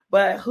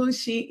but who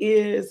she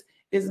is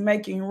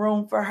making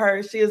room for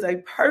her. She is a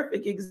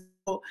perfect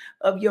example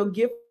of your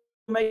gift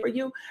made for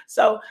you.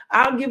 So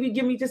I'll give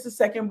me just a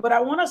second, but I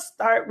want to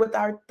start with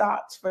our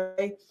thoughts for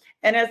today.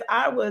 And as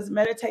I was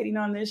meditating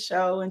on this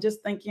show and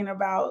just thinking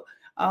about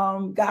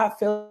God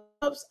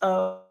Phillips,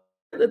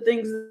 the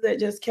things that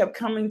just kept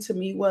coming to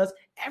me was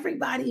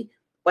everybody,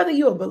 whether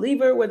you're a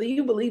believer, whether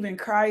you believe in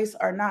Christ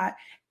or not,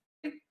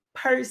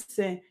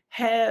 person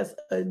has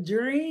a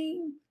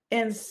dream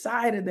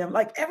inside of them.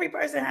 Like every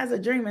person has a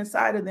dream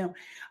inside of them.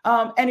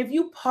 And if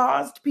you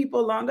paused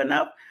people long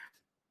enough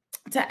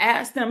to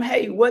ask them,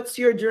 hey, what's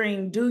your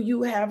dream? Do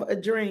you have a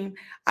dream?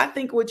 I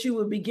think what you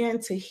would begin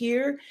to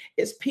hear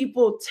is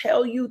people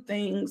tell you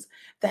things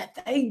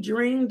that they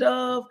dreamed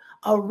of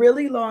a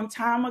really long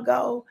time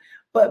ago,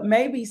 but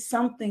maybe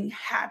something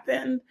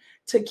happened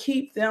to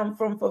keep them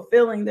from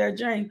fulfilling their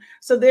dream.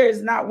 So there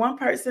is not one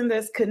person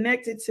that's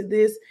connected to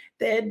this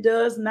that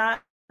does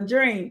not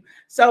dream.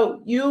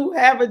 So you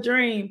have a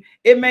dream.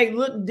 It may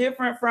look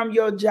different from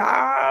your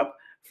job,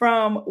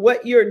 from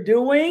what you're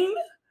doing,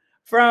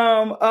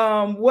 from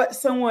what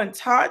someone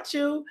taught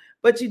you,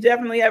 but you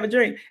definitely have a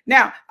dream.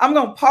 Now, I'm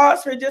going to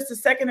pause for just a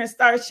second and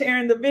start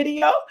sharing the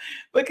video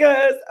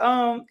because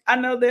I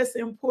know that's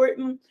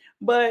important,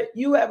 but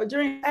you have a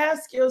dream.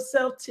 Ask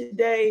yourself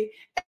today,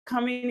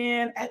 coming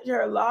in, as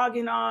you're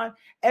logging on,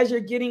 as you're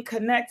getting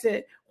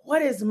connected,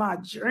 what is my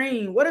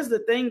dream? What is the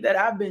thing that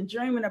I've been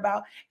dreaming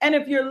about? And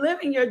if you're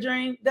living your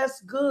dream,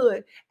 that's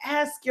good.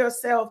 Ask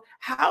yourself,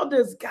 how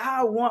does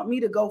God want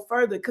me to go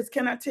further? Because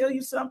can I tell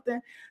you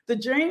something? The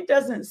dream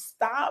doesn't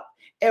stop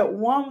at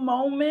one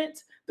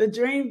moment. The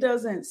dream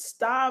doesn't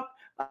stop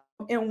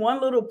in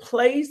one little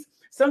place.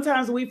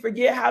 Sometimes we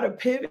forget how to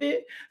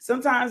pivot.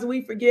 Sometimes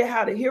we forget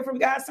how to hear from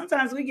God.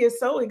 Sometimes we get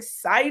so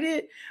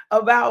excited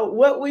about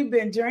what we've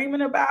been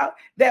dreaming about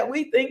that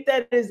we think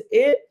that is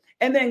it.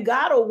 And then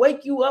God will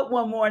wake you up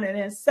one morning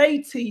and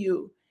say to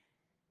you,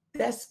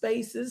 that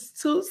space is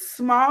too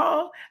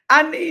small.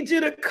 I need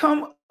you to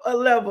come a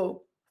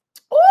level.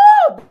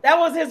 Oh, that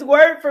was his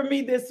word for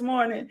me this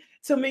morning,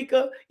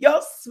 Tamika. Your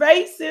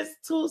space is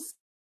too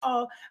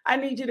small. I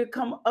need you to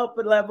come up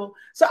a level.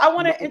 So I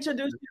want to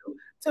introduce you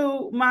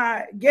to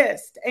my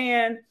guest.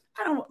 And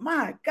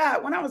my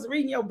God, when I was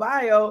reading your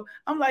bio,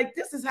 I'm like,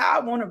 this is how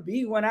I want to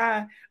be when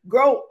I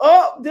grow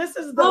up. This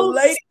is the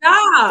lady.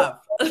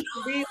 Stop.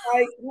 Be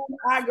like when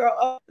I grow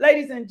up.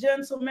 Ladies and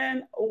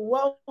gentlemen,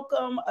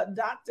 welcome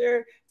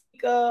Dr.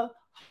 Tamika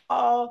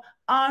Hall,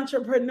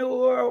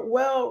 entrepreneur,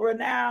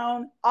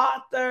 well-renowned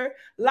author,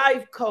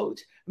 life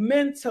coach,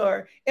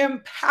 mentor,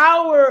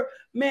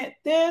 empowerment.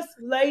 This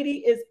lady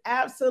is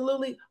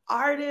absolutely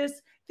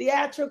artist,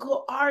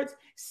 theatrical arts,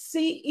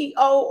 CEO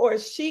or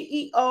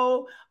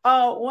CEO,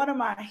 one of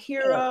my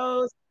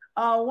heroes,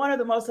 one of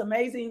the most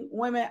amazing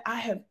women I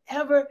have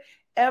ever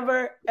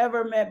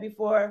met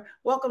before.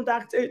 Welcome,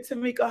 Dr.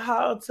 Tamika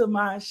Hall, to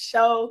my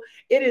show.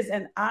 It is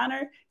an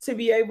honor to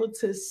be able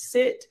to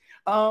sit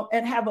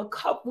and have a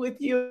cup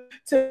with you,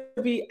 to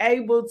be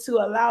able to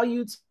allow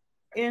you to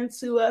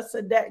into us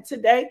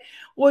today.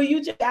 Will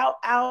you just shout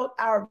out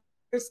our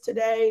viewers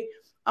today?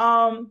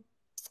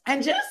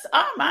 And just,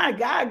 oh my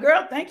God,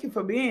 girl, thank you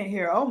for being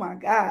here. Oh my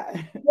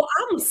God. Well,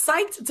 I'm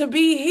psyched to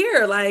be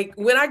here. Like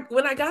when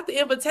I got the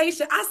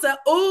invitation, I said,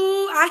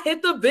 "Oh, I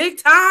hit the big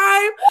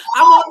time.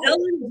 I'm on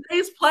Ellen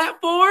J's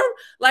platform."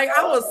 Like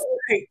I was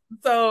psyched.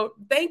 So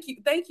thank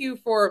you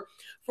for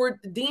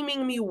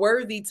deeming me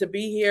worthy to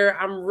be here.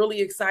 I'm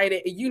really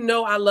excited. You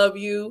know I love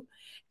you,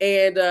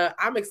 and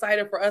I'm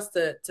excited for us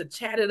to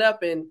chat it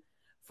up and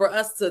for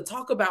us to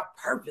talk about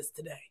purpose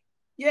today.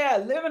 Yeah,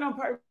 living on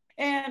purpose.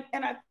 And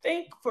I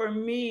think for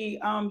me,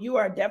 you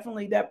are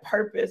definitely that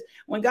purpose.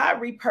 When God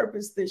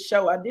repurposed this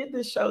show, I did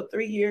this show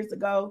 3 years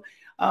ago,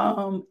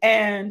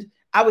 and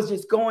I was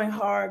just going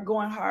hard.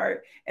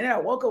 And then I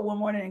woke up one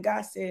morning and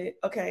God said,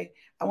 okay,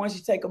 I want you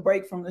to take a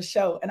break from the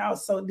show. And I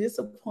was so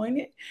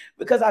disappointed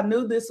because I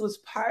knew this was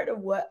part of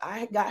what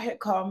God had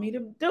called me to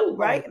do,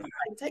 right? And I'm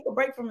like, take a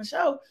break from the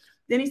show.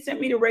 Then he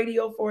sent me to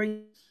radio for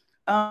you,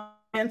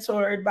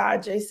 mentored by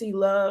JC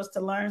Loves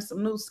to learn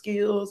some new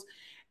skills.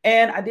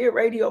 And I did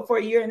radio for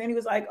a year. And then he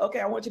was like,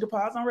 okay, I want you to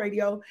pause on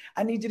radio.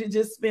 I need you to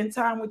just spend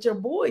time with your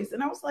boys.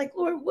 And I was like,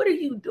 Lord, what are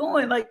you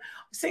doing? Like,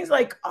 it seems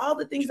like all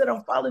the things that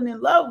I'm falling in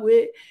love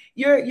with,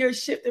 you're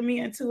shifting me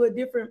into a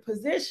different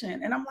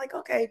position. And I'm like,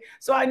 okay.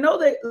 So I know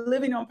that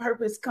living on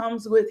purpose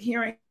comes with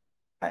hearing.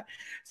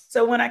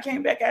 So when I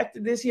came back after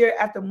this year,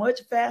 after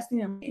much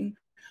fasting and meeting,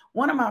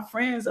 one of my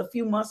friends a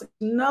few months ago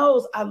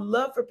knows I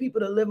love for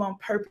people to live on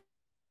purpose.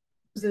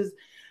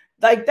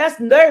 Like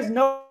there's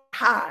no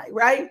high,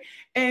 right?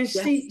 And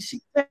she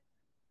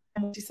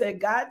said,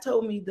 God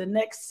told me the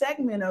next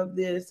segment of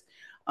this,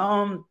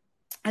 and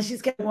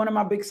she's one of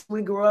my big,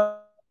 we grew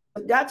up.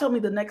 God told me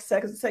the next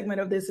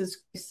segment of this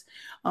is,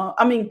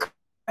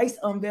 Christ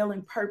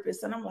unveiling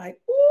purpose. And I'm like,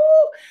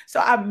 ooh. So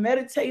I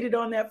meditated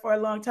on that for a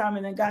long time.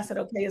 And then God said,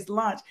 okay, it's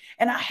launched.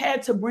 And I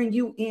had to bring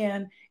you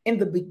in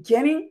the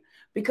beginning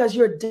because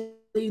you're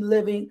daily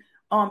living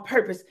on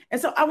purpose.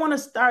 And so I want to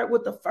start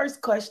with the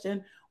first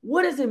question.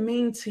 what does it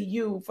mean to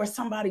you for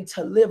somebody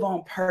to live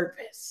on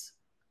purpose?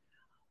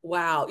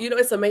 Wow. You know,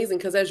 it's amazing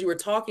because as you were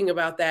talking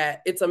about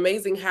that, it's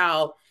amazing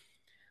how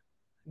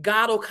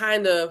God will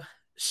kind of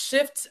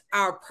shift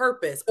our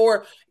purpose,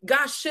 or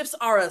God shifts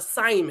our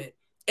assignment.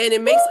 And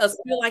it makes us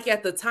feel like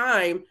at the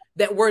time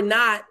that we're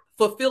not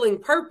fulfilling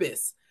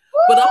purpose.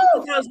 But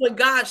oftentimes when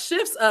God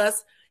shifts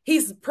us,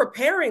 he's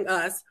preparing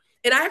us.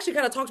 And I actually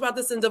kind of talked about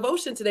this in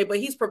devotion today, but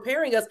he's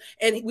preparing us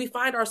and we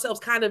find ourselves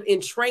kind of in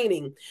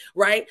training,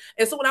 right?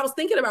 And so when I was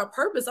thinking about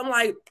purpose, I'm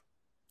like,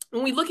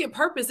 when we look at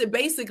purpose, it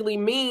basically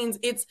means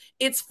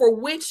it's for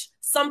which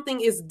something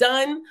is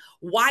done,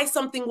 why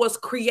something was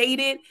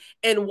created,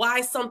 and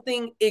why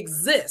something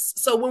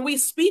exists. So when we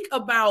speak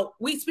about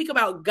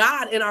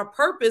God and our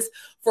purpose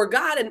for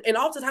God, and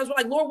oftentimes we're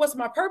like, Lord, what's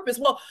my purpose?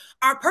 Well,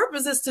 our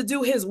purpose is to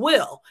do his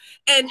will.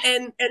 And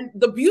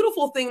the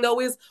beautiful thing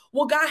though is,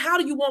 well, God, how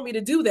do you want me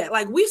to do that?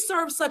 Like, we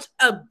serve such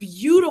a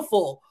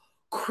beautiful,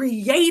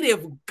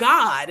 creative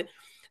God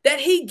that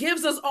he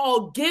gives us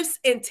all gifts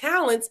and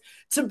talents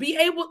to be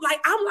able, like,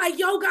 I'm like,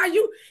 yo, God,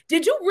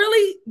 did you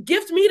really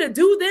gift me to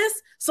do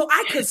this so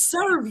I could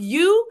serve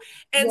you?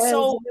 And yes.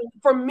 So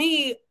for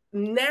me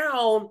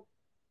now,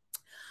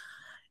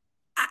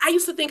 I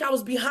used to think I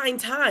was behind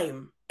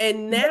time.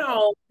 And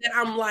now that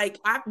I'm like,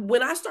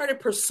 when I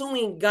started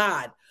pursuing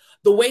God,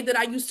 the way that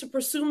I used to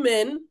pursue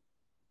men,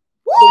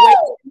 the way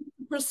I used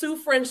to pursue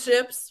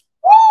friendships,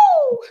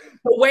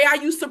 the way I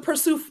used to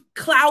pursue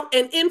clout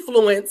and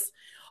influence,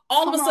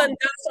 all of a sudden,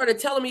 God started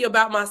telling me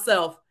about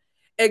myself,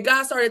 and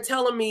God started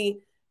telling me,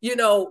 you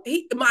know,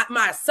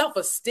 my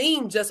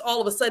self-esteem just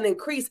all of a sudden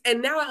increased.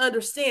 And now I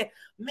understand,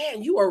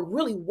 man, you are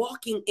really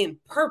walking in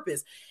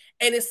purpose.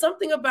 And it's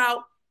something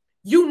about,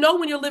 you know,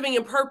 when you're living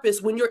in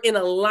purpose, when you're in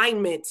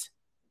alignment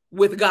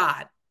with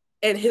God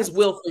and his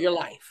will for your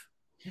life.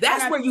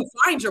 That's where you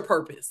find your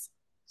purpose.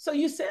 So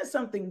you said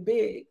something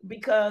big,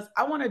 because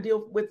I want to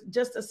deal with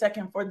just a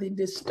second for the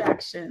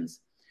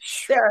distractions.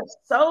 There are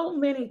so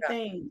many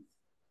things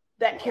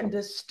that can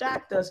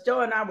distract us.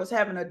 Joe and I was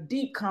having a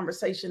deep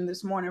conversation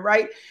this morning,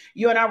 right?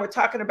 You and I were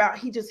talking about,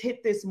 he just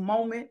hit this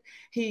moment.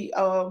 He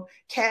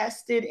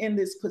casted in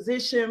this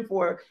position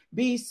for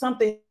Be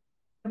Something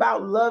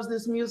About, loves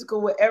this musical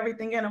with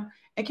everything in him.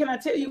 And can I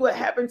tell you what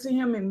happened to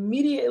him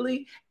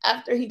immediately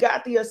after he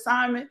got the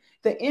assignment?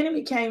 The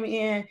enemy came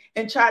in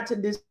and tried to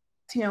distract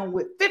him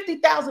with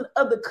 50,000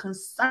 other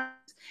concerns.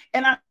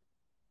 And I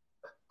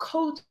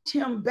coached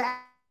him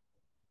back.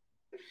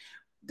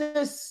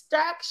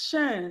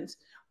 Distractions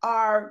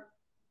are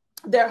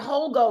their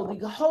whole goal.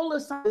 The whole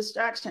of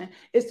distraction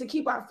is to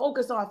keep our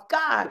focus off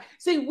God.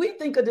 See, we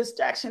think a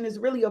distraction is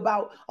really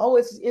about, oh,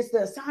 it's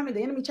the assignment,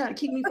 the enemy trying to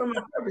keep me from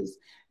my purpose.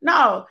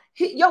 No,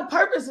 your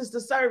purpose is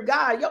to serve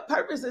God. Your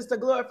purpose is to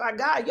glorify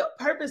God. Your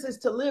purpose is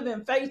to live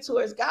in faith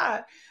towards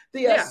God.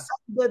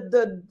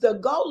 The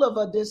goal of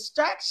a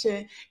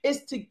distraction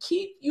is to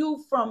keep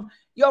you from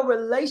your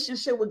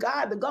relationship with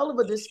God. The goal of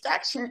a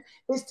distraction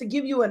is to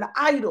give you an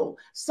idol,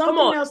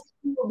 something else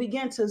you will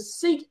begin to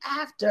seek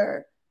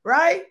after,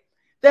 right?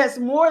 That's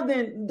more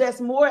and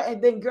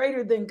then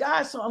greater than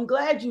God. So I'm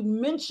glad you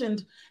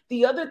mentioned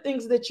the other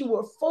things that you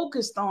were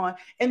focused on.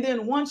 And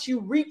then once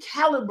you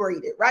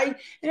recalibrate it, right?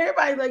 And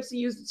everybody likes to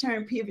use the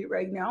term pivot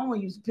right now. I don't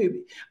want to use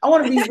pivot. I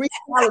want to be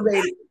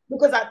recalibrated,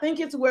 because I think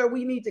it's where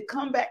we need to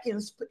come back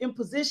in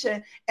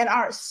position, and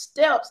our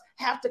steps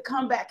have to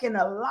come back in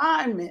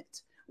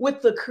alignment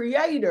with the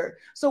Creator.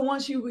 So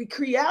once you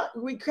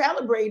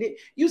recalibrate it,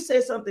 you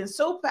said something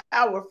so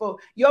powerful.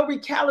 Your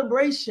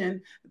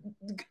recalibration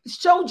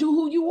showed you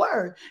who you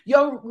were.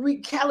 Your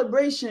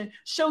recalibration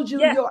showed you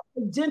your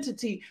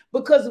identity,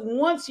 because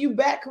once you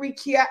back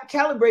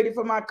recalibrated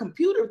from our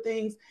computer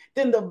things,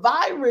 then the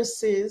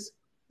viruses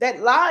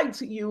that lied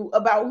to you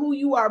about who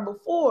you are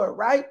before,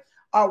 right,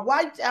 are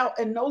wiped out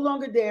and no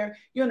longer there.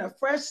 You're in a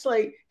fresh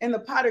slate, and the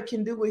potter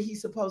can do what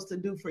he's supposed to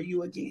do for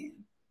you again.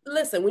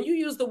 Listen, when you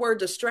use the word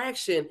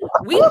distraction,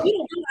 we don't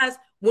realize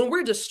when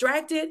we're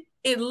distracted,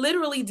 it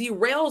literally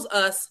derails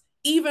us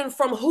even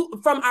from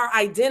our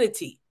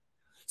identity.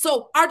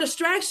 So our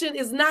distraction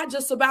is not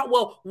just about,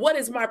 well, what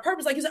is my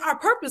purpose? Like you said, our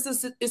purpose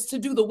is to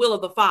do the will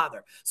of the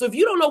Father. So if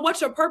you don't know what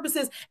your purpose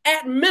is,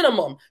 at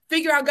minimum,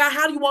 figure out, God,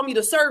 how do you want me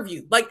to serve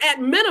you? Like at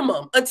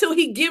minimum, until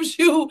he gives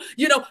you,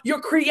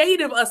 your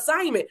creative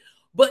assignment.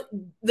 But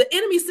the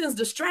enemy sends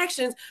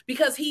distractions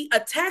because he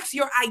attacks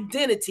your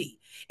identity.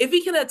 If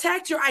he can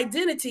attack your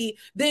identity,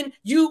 then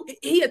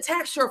he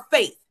attacks your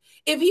faith.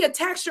 If he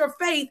attacks your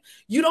faith,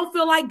 you don't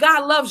feel like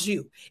God loves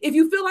you. If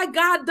you feel like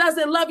God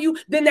doesn't love you,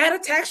 then that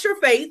attacks your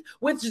faith,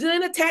 which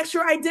then attacks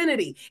your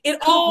identity.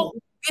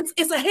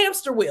 It's a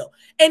hamster wheel.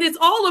 And it's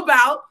all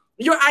about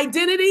your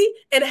identity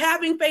and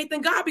having faith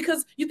in God.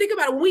 Because you think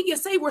about it, when we get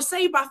saved, we're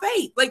saved by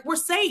faith. Like, we're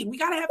saved. We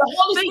got to have the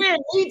Holy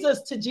Spirit leads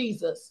us to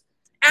Jesus.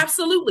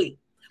 Absolutely.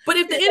 But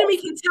if the enemy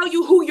can tell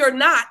you who you're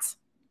not,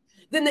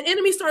 then the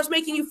enemy starts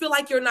making you feel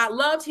like you're not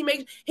loved.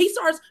 He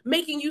starts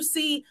making you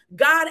see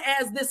God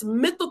as this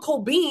mythical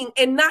being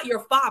and not your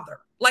Father.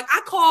 Like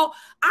I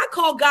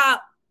call God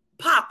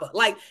Papa.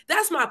 Like,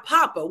 that's my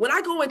Papa. When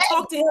I go and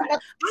talk to him, I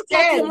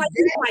talk to him like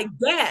he's my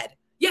dad.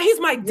 Yeah, he's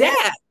my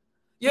dad,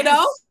 you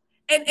know?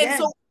 And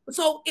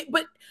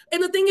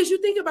the thing is,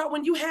 you think about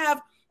when you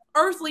have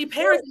earthly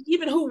parents,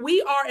 even who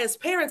we are as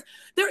parents,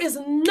 there is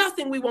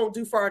nothing we won't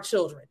do for our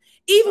children.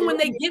 Even when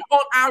they get on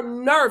our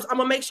nerves, I'm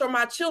gonna make sure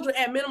my children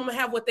at minimum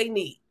have what they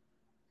need.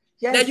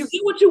 Yes. Now you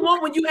get what you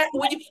want when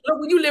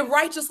you live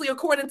righteously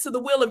according to the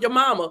will of your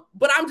mama.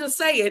 But I'm just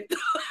saying,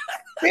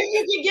 then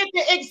you can get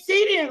the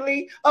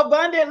exceedingly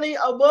abundantly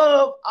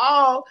above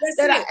all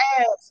I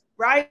ask,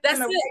 right? That's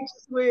in the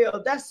righteous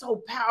will. That's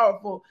so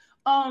powerful.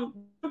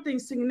 Something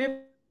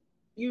significant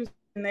in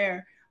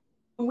there.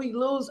 When we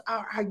lose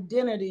our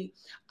identity,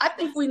 I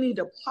think we need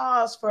to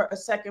pause for a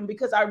second,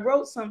 because I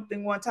wrote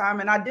something one time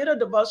and I did a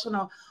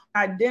devotional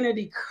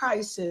identity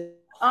crisis.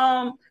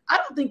 I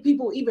don't think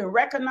people even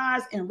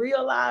recognize and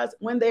realize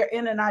when they're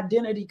in an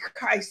identity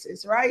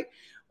crisis, right?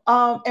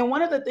 And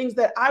one of the things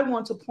that I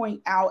want to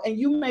point out, and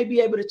you may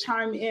be able to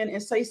chime in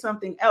and say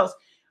something else,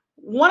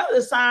 one of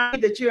the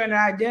signs that you're in an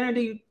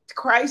identity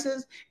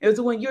crisis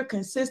is when you're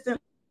consistent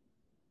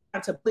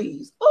to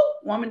please. Oh,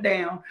 woman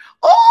down.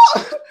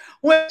 Oh,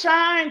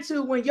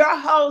 when your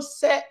whole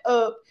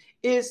setup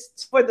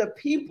is for the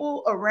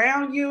people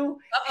around you,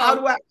 how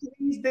do I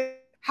please them?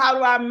 How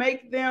do I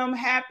make them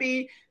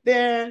happy?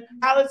 Then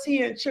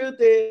reality and truth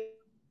is,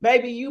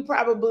 baby, you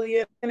probably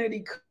in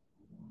identity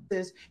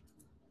crisis.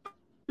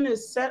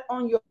 Is set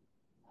on your,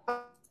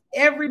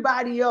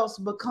 everybody else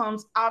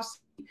becomes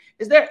obsolete.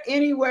 Is there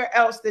anywhere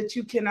else that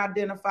you can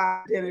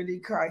identify identity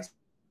crisis?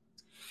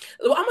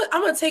 Well,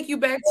 I'm gonna take you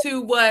back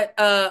to what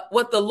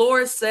the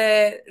Lord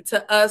said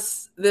to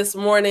us this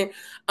morning,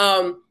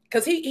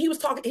 because he was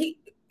talking.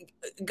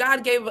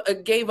 God gave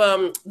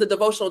the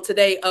devotional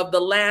today of the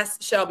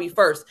last shall be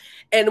first.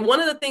 And one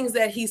of the things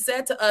that he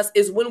said to us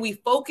is when we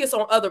focus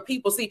on other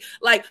people, see,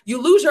 like you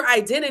lose your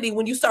identity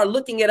when you start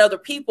looking at other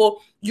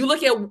people. You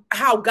look at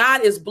how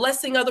God is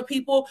blessing other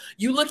people.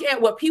 You look at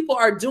what people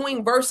are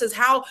doing versus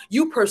how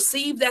you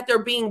perceive that they're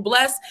being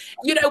blessed.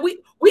 You know,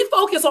 we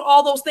focus on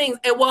all those things.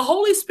 And what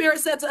Holy Spirit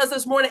said to us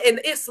this morning, and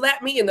it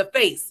slapped me in the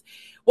face.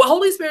 What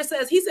Holy Spirit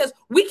says, he says,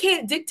 we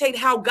can't dictate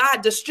how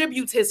God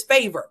distributes his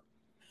favor.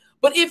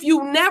 But if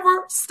you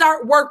never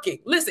start working,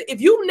 listen, if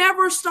you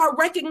never start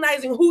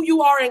recognizing who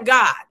you are in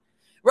God,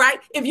 right?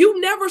 If you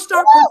never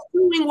start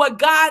pursuing what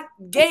God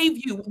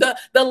gave you,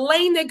 the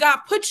lane that God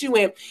put you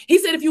in, he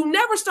said, if you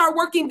never start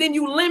working, then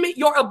you limit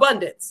your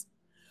abundance.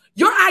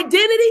 Your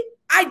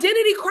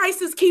identity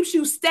crisis keeps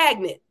you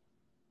stagnant.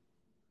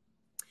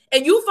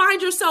 And you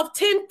find yourself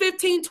 10,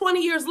 15,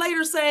 20 years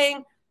later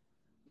saying,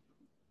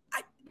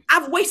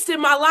 I've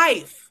wasted my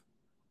life.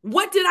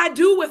 What did I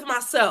do with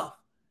myself?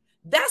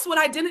 That's what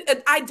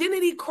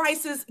identity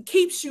crisis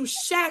keeps you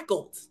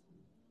shackled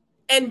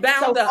and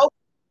bound up.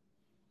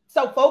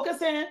 So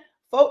focusing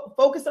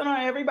on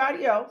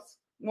everybody else.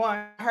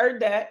 One, I heard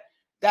that.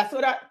 That's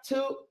what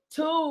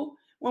two,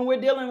 when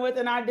we're dealing with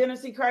an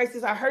identity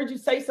crisis, I heard you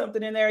say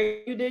something in there.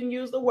 You didn't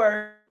use the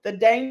word, the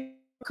danger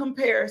of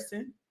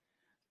comparison.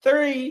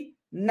 3,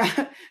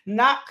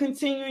 not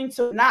continuing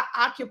to not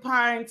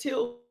occupying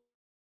till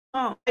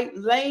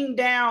laying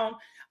down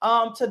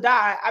to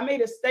die. I made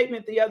a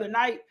statement the other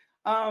night.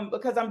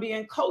 Because I'm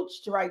being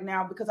coached right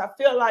now, because I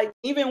feel like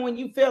even when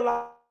you feel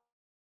like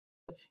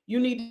you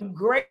need to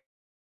great,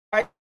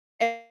 right?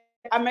 And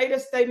I made a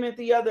statement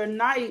the other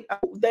night.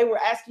 They were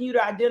asking you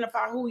to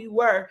identify who you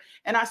were.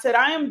 And I said,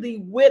 I am the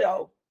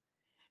widow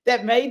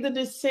that made the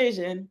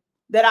decision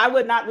that I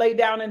would not lay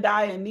down and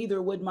die, and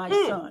neither would my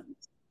son.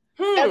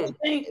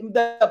 Everything,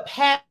 the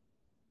path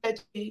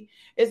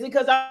is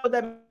because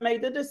I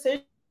made the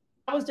decision.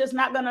 I was just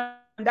not going to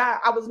die.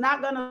 I was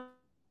not going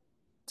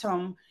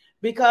to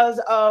because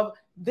of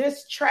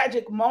this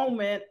tragic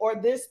moment or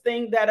this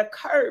thing that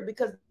occurred,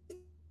 because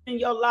in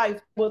your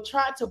life will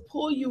try to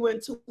pull you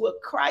into a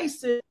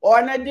crisis or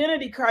an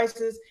identity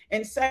crisis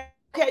and say,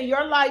 okay,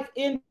 your life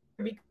ended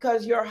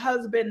because your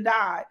husband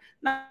died.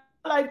 Now,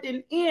 my life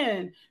didn't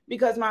end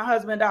because my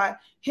husband died.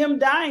 Him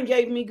dying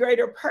gave me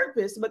greater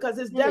purpose, because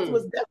his death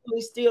was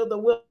definitely still the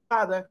will of the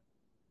Father.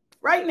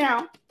 Right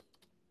now,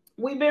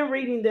 we've been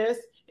reading this.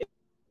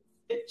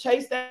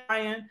 Chase that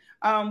Lion.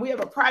 We have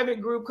a private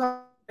group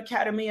called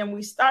Academy, and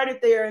we started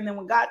there, and then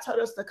when God told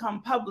us to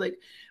come public,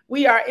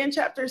 we are in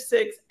chapter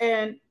 6,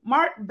 and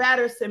Mark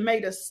Batterson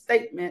made a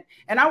statement,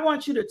 and I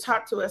want you to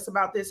talk to us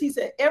about this. He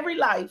said, every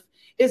life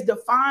is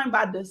defined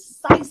by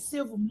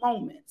decisive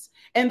moments,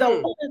 and the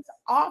moments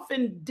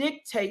often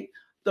dictate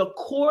the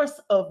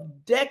course of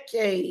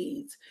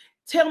decades.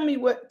 Tell me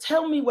what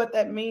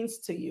that means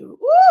to you.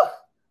 Woo!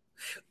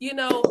 You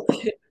know,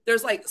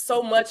 there's like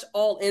so much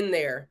all in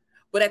there,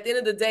 but at the end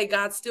of the day,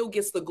 God still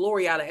gets the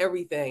glory out of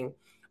everything.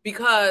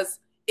 Because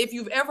if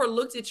you've ever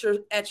looked at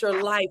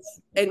your life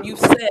and you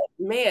said,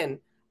 man,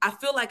 I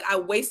feel like I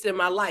wasted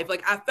my life.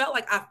 Like I felt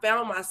like I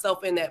found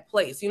myself in that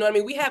place. You know what I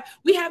mean?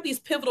 We have these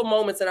pivotal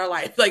moments in our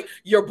life. Like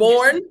you're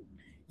born,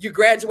 You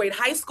graduate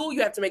high school,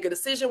 you have to make a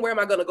decision. Where am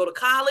I going to go to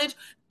college?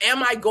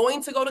 Am I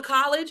going to go to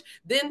college?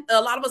 Then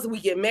a lot of us, we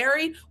get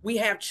married, we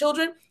have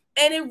children,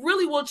 and it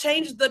really will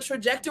change the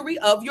trajectory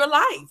of your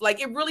life.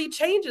 Like, it really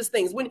changes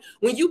things. When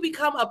you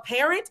become a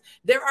parent,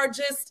 there are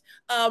just,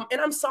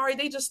 and I'm sorry,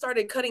 they just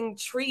started cutting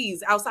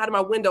trees outside of my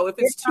window. If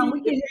it's too,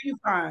 we can hear you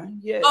fine.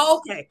 Yes.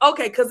 Oh,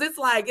 okay. Because it's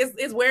like,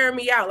 it's wearing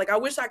me out. Like, I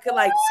wish I could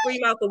like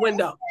scream out the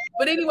window.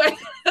 But anyway,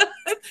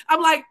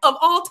 I'm like, of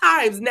all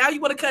times, now you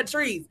want to cut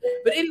trees.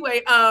 But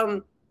anyway,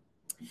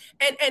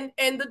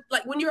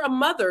 like when you're a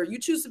mother, you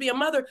choose to be a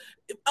mother,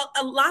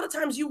 a lot of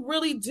times you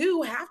really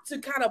do have to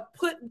kind of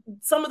put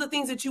some of the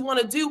things that you want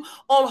to do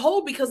on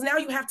hold, because now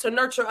you have to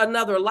nurture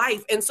another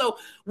life. And so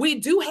we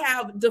do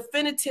have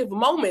definitive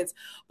moments.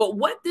 But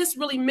what this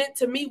really meant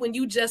to me when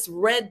you just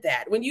read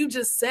that, when you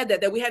just said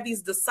that we have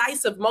these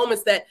decisive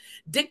moments that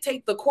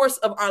dictate the course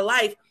of our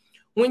life,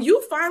 when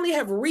you finally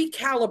have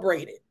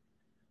recalibrated,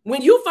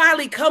 when you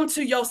finally come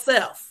to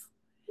yourself,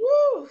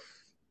 Woo.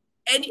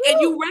 and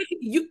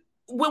you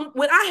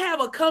when I have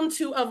a come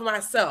to of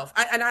myself,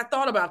 I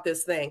thought about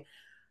this thing,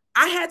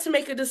 I had to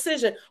make a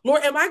decision.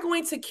 Lord, am I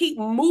going to keep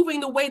moving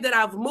the way that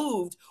I've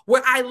moved,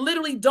 where I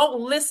literally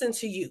don't listen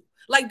to you?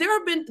 Like, there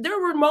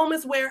were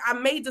moments where I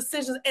made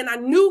decisions and I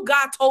knew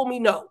God told me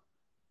no.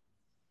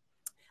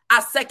 I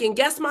second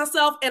guessed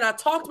myself and I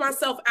talked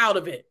myself out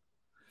of it.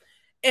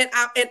 And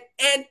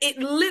it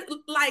lit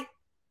like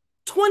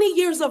 20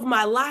 years of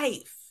my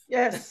life.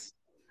 Yes.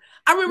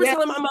 I remember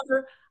telling my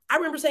mother, I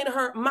remember saying to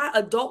her, my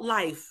adult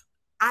life,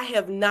 I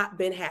have not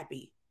been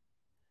happy.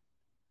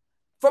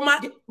 I'm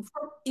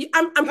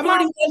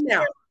 41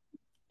 now.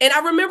 And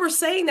I remember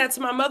saying that to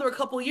my mother a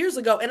couple of years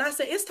ago. And I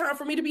said, it's time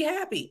for me to be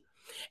happy.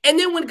 And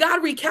then when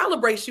God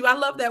recalibrates you, I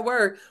love that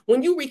word.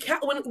 When you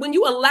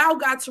allow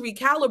God to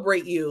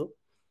recalibrate you.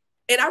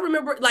 And I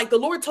remember, like, the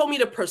Lord told me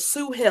to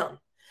pursue him.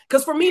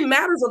 Because for me,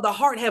 matters of the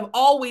heart have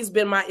always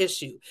been my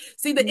issue.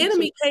 See, the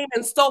enemy came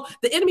and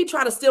the enemy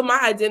tried to steal my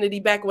identity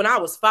back when I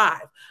was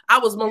 5. I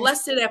was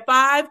molested at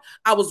 5.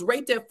 I was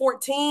raped at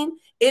 14,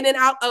 in and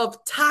out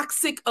of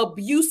toxic,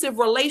 abusive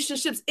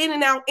relationships, in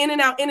and out, in and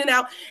out, in and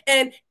out.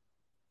 And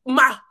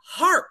my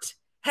heart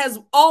has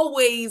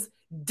always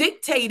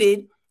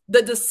dictated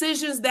the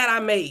decisions that I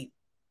made.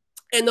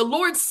 And the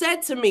Lord said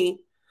to me,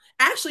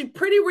 actually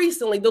pretty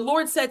recently, the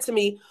Lord said to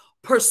me,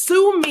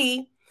 pursue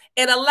me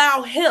and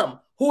allow him,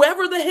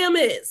 whoever the him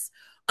is,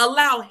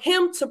 allow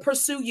him to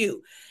pursue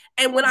you.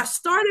 And when I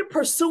started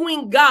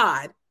pursuing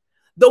God,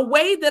 the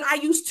way that I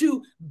used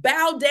to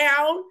bow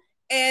down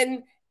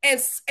and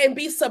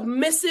be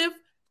submissive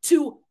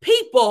to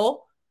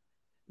people,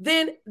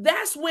 then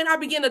that's when I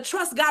began to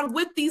trust God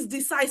with these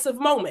decisive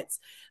moments.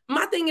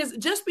 My thing is,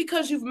 just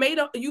because you've made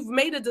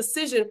a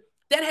decision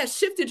that has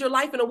shifted your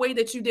life in a way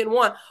that you didn't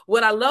want,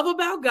 what I love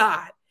about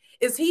God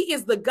is he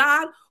is the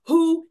God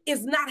who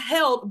is not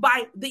held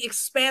by the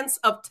expanse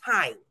of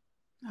time.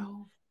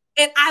 No.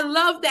 And I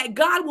love that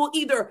God will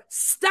either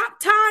stop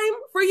time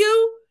for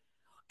you,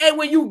 and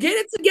when you get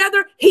it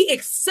together, he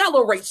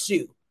accelerates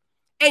you.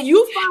 And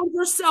you find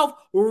yourself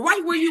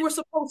right where you were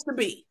supposed to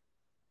be.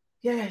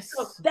 Yes.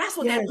 So that's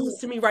what that means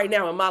to me right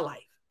now in my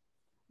life.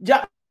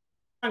 John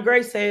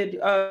Gray said,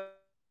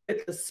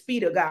 at the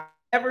speed of God.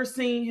 Never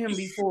seen him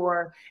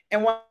before.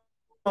 And one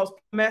of those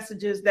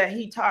messages that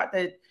he taught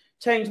that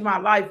changed my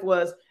life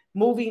was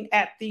moving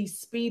at the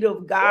speed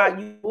of God.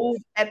 You move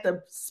at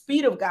the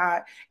speed of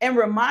God and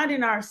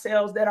reminding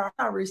ourselves that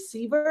our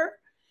receiver.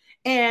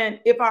 And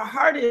if our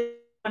heart is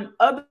on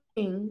other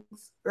things,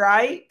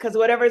 right? Because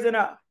whatever is in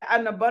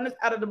an abundance,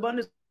 out of the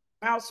abundance,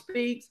 mouth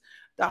speaks.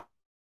 The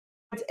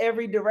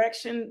every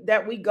direction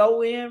that we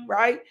go in,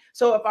 right?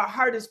 So if our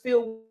heart is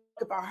filled,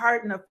 if our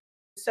heart and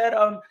set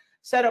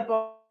up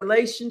on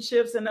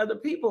relationships and other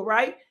people,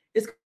 right?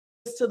 It's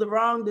to the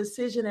wrong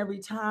decision every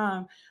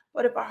time.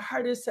 But if our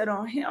heart is set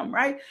on him,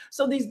 right?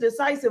 So these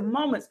decisive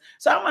moments.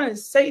 So I want to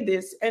say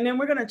this, and then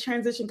we're going to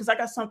transition because I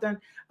got something.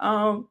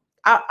 I'm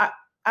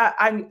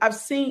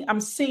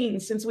seeing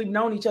since we've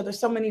known each other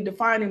so many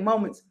defining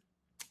moments.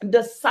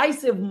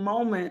 Decisive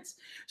moments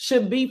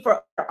should be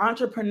for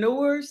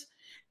entrepreneurs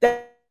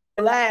that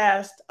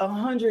last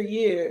 100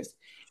 years.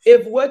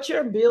 If what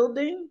you're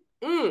building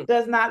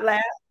does not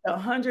last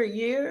 100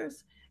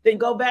 years, then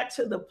go back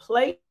to the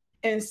plate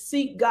and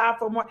seek God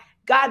for more.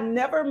 God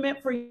never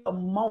meant for you a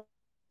moment.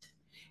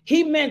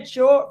 He meant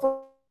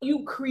for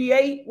you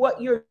create what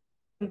you're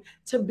doing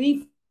to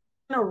be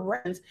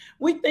generations.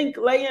 We think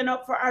laying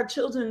up for our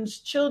children's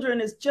children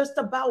is just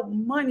about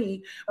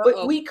money,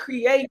 but we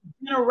create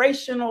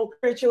generational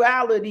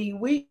spirituality.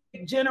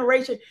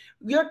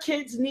 Your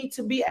kids need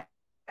to be,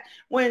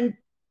 when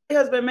my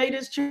husband made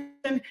his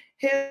transition,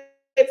 his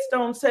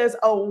headstone says,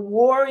 a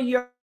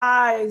warrior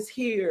eyes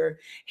here.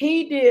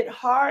 He did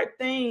hard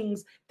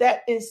things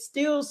that is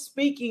still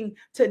speaking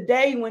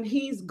today when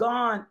he's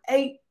gone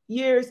 8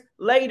 years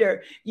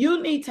later.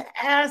 You need to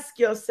ask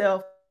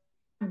yourself,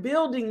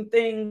 building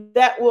things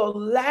that will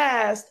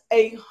last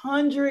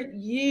 100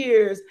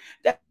 years,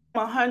 that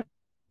 100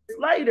 years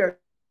later,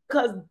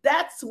 because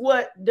that's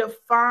what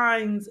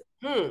defines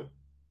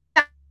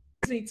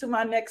me to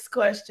my next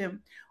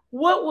question.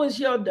 What was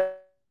your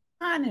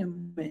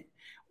defining moment?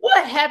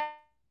 What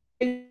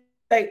happened?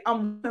 Say,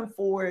 I'm looking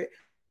for it.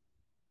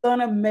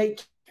 Gonna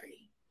make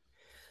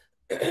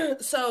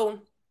it. So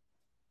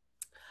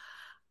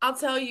I'll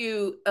tell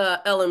you,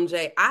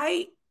 LMJ,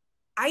 I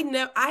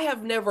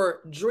have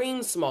never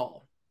dreamed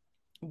small,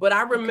 but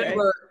I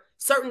remember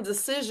certain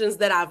decisions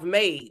that I've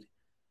made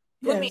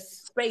put me in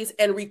space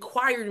and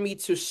required me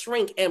to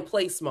shrink and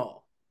play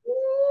small.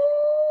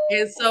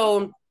 And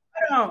so,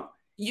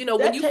 you know,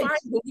 when you find,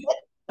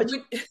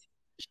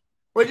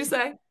 what'd you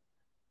say?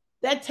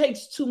 That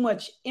takes too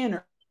much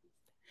energy.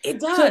 It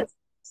does.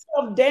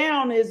 Self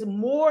down is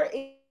more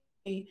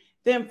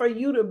than for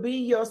you to be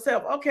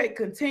yourself. Okay,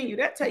 continue.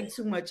 That takes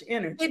too much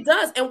energy. It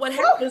does. And what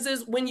happens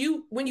is when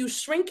you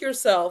shrink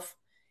yourself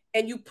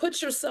and you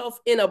put yourself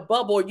in a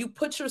bubble, or you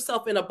put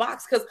yourself in a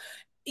box, because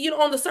you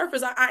know, on the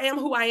surface, I am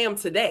who I am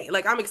today.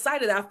 Like, I'm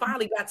excited that I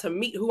finally got to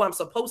meet who I'm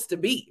supposed to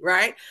be,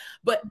 right?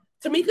 But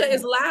Tamika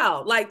is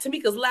loud. Like,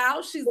 Tamika's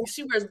loud.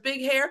 She wears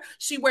big hair.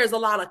 She wears a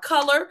lot of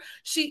color.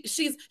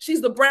 She's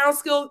the brown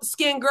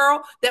skin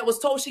girl that was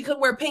told she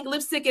couldn't wear pink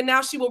lipstick, and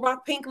now she will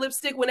rock pink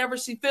lipstick whenever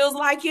she feels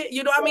like it.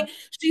 You know what I mean?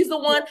 She's the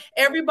one.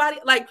 Everybody,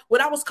 like,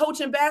 when I was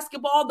coaching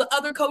basketball, the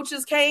other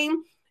coaches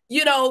came,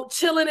 you know,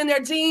 chilling in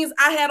their jeans.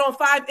 I had on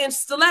 5-inch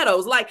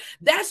stilettos. Like,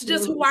 that's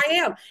just who I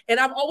am.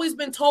 And I've always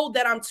been told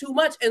that I'm too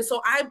much. And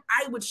so I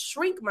would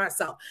shrink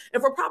myself.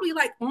 And for probably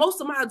like most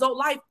of my adult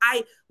life,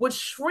 I would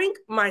shrink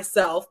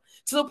myself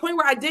to the point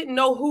where I didn't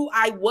know who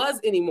I was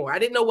anymore. I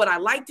didn't know what I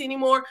liked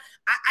anymore.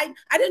 I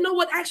didn't know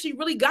what actually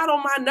really got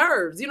on my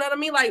nerves. You know what I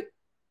mean? Like,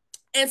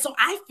 and so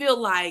I feel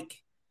like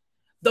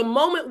the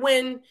moment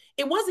when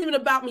it wasn't even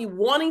about me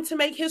wanting to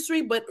make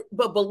history, but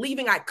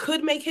believing I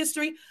could make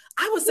history,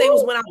 I would say it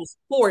was when I was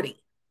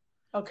 40.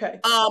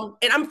 Okay.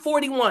 And I'm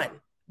 41.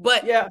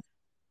 But yeah,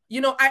 you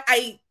know,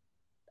 I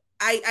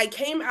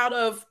came out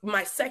of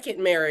my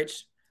second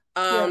marriage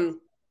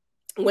when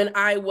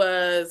I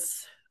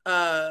was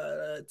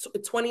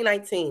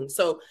 2019.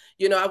 So,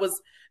 you know, I was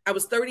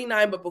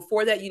 39, but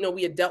before that, you know,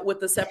 we had dealt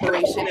with the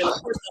separation. And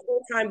of course, the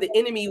whole time the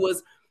enemy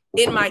was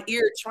in my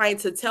ear trying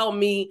to tell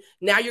me,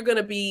 now you're going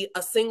to be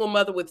a single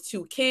mother with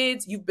 2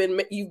 kids. You've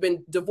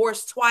been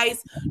divorced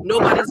twice.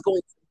 Nobody's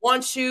going to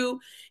want you.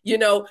 You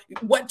know,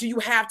 what do you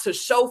have to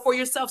show for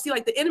yourself? See,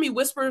 like, the enemy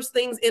whispers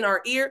things in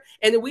our ear,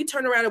 and then we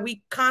turn around and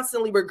we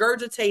constantly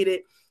regurgitate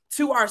it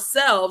to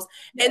ourselves.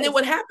 Yes. And then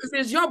what happens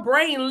is your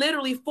brain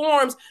literally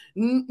forms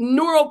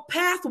neural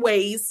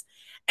pathways.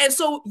 And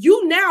so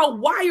you now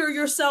wire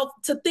yourself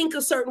to think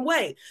a certain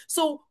way.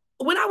 So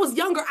when I was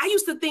younger, I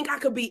used to think I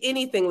could be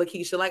anything,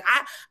 Lakeisha. Like,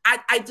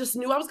 I just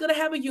knew I was going to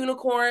have a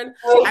unicorn.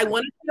 I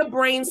wanted to be a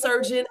brain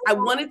surgeon. I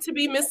wanted to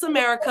be Miss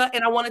America,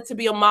 and I wanted to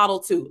be a model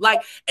too. Like,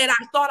 and I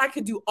thought I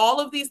could do all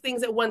of these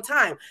things at one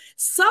time.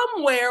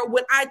 Somewhere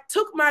when I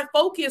took my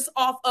focus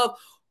off of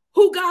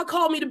who God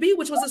called me to be,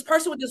 which was this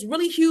person with this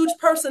really huge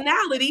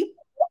personality.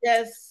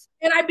 Yes.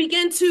 And I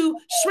began to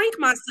shrink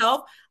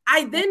myself.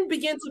 I then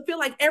began to feel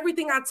like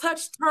everything I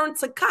touched turned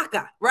to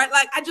caca, right?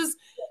 Like,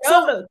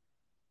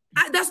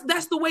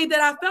 that's the way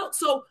that I felt.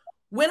 So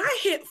when I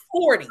hit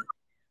 40,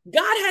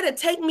 God had to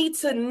take me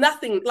to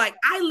nothing. Like,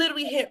 I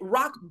literally hit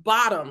rock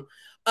bottom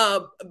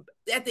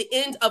at the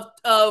end of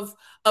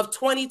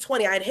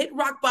 2020. I had hit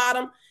rock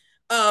bottom.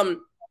 And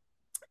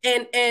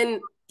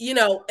you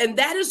know, and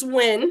that is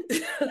when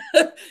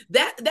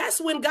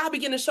that's when God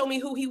began to show me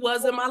who he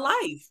was in my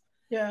life.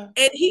 Yeah.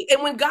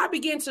 And when God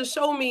began to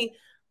show me,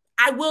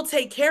 I will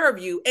take care of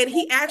you, and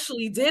he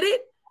actually did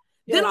it.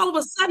 Then all of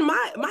a sudden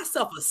my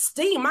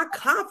self-esteem, my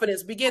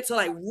confidence began to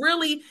like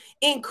really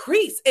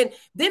increase. And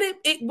then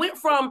it went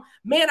from,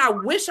 man, I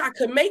wish I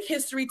could make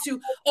history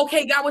to,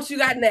 okay, God, what you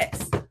got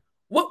next?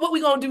 What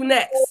we gonna do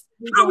next?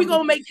 How are we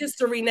gonna make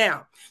history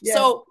now? Yeah.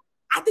 So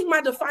I think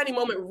my defining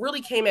moment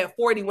really came at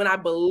 40 when I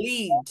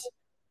believed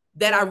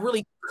that I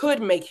really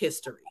could make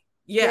history.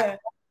 Yeah.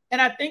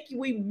 And I think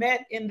we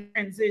met in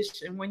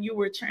transition when you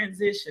were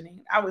transitioning.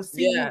 I was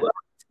seeing you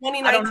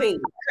 2019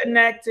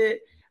 connected.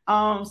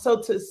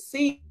 So to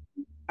see,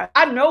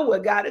 I know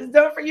what God has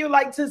done for you.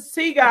 Like, to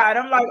see God,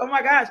 I'm like, oh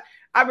my gosh,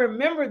 I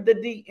remember the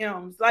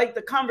DMs, like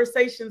the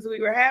conversations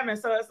we were having.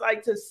 So it's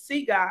like to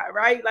see God,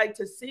 right? Like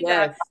to see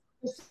God,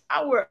 the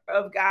power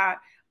of God,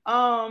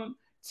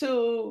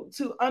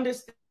 to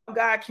understand how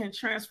God can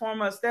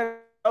transform us. That's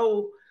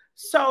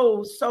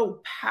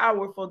so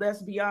powerful.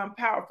 That's beyond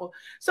powerful.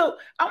 So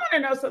I want to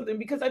know something,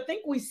 because I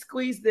think we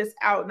squeeze this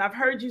out, and I've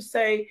heard you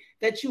say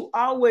that you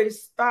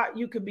always thought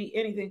you could be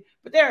anything,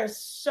 but there are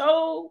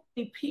so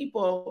many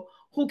people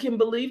who can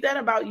believe that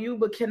about you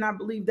but cannot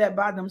believe that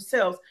by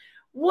themselves.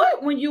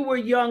 What, when you were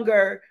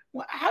younger,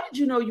 how did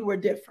you know you were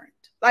different?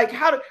 Like,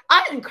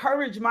 I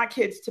encourage my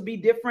kids to be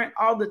different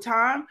all the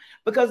time,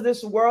 because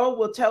this world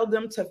will tell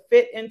them to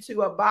fit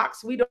into a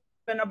box. We don't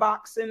in a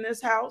box in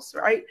this house,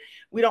 right?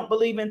 We don't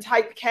believe in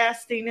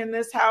typecasting in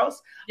this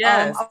house.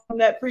 Yes.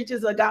 That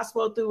preaches the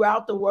gospel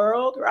throughout the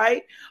world,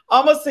 right?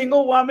 I'm a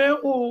single woman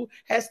who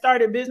has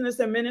started business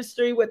and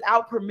ministry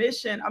without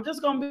permission. I'm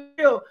just going to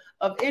be real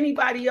of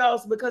anybody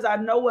else because I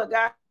know what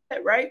God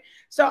said, right?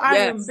 So I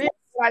am big.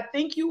 I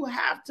think you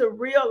have to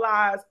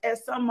realize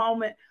at some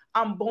moment,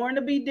 I'm born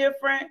to be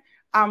different.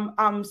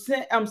 I'm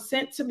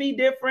sent to be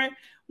different.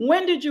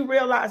 When did you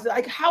realize,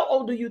 like, how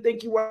old do you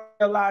think you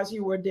realized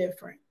you were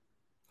different?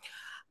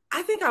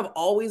 I think I've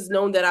always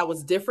known that I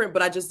was different,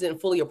 but I just didn't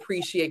fully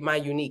appreciate my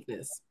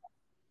uniqueness.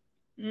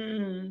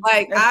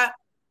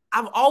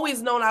 I've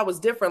always known I was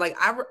different. Like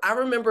I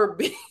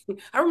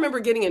remember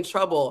getting in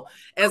trouble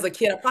as a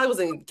kid. I probably was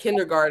in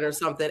kindergarten or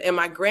something. And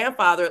my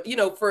grandfather, you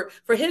know, for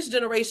his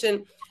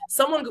generation,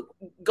 someone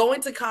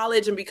going to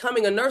college and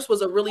becoming a nurse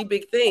was a really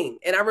big thing.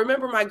 And I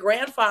remember my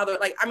grandfather,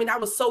 I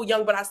was so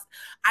young, but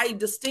I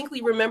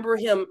distinctly remember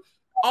him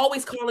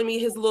always calling me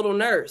his little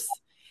nurse.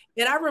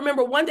 And I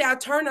remember one day I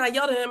turned and I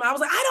yelled at him. I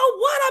was like, I don't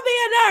want to be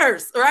a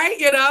nurse, right?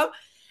 You know?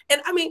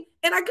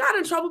 And I got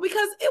in trouble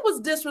because it was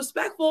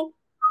disrespectful.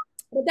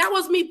 But that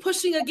was me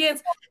pushing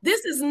against,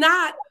 this is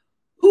not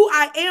who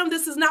I am.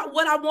 This is not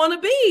what I want to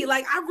be.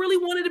 Like, I really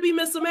wanted to be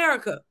Miss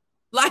America.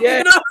 Like, you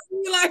know,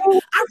 like I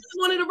really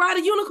wanted to ride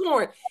a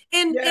unicorn.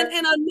 And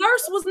a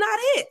nurse was not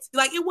it.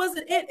 Like, it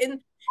wasn't it.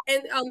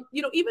 And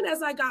you know, even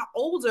as I got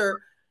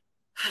older,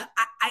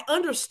 I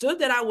understood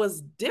that I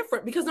was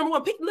different because number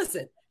one,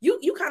 listen,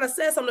 you kind of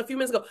said something a few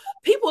minutes ago.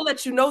 People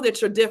let you know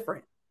that you're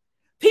different.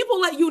 People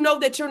let you know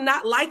that you're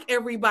not like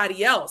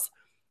everybody else.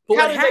 But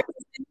what happens?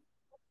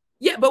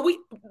 Yeah, but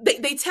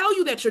they tell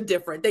you that you're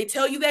different. They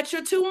tell you that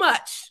you're too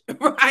much,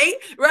 right?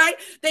 Right?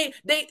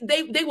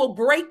 They will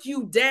break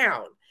you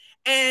down.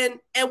 And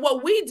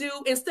what we do,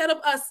 instead of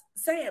us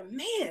saying,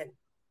 man,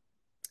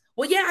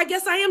 well, yeah, I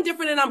guess I am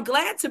different and I'm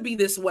glad to be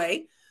this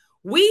way,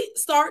 we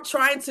start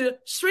trying to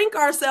shrink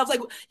ourselves. Like,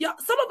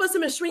 some of us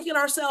have been shrinking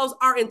ourselves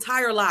our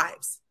entire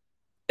lives,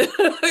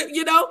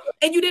 you know,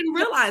 and you didn't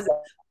realize it.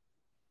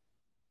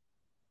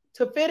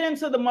 To fit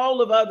into the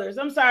mold of others.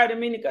 I'm sorry, I didn't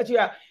mean to cut you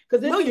out.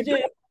 Because this is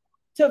just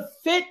to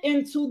fit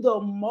into the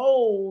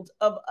mold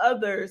of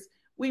others.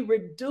 We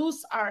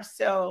reduce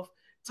ourselves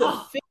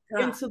to fit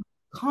into the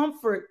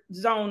comfort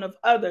zone of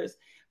others.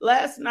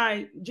 Last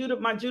night,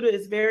 my Judah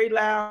is very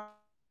loud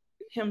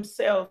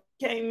himself,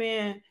 came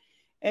in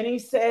and he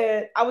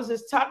said, I was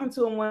just talking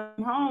to him when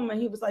I'm home,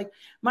 and he was like,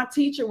 my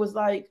teacher was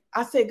like,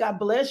 I said, God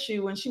bless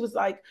you. And she was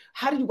like,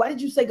 why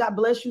did you say God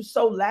bless you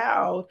so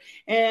loud?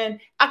 And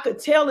I could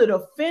tell it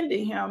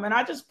offended him. And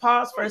I just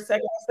paused for a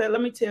second. I said,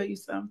 let me tell you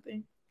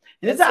something.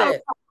 And this is how I was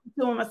talking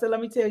to him. I said,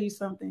 let me tell you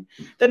something.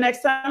 The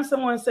next time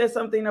someone says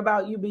something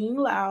about you being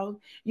loud,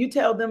 you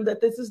tell them that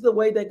this is the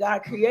way that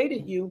God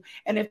created you.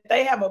 And if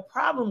they have a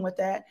problem with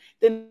that,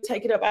 then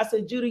take it up. I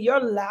said, Judah, your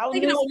loudness.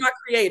 Take it up with my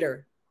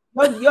creator.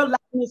 Your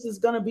loudness is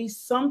going to be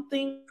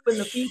something in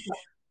the future.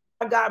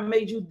 God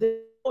made you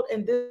this,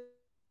 and this is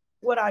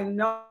what I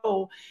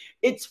know.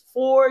 It's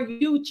for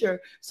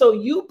future. So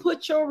you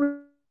put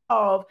your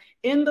resolve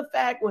in the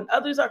fact when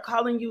others are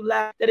calling you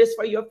loud, that it's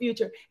for your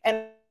future.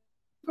 And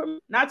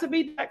not to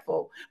be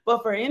tactful,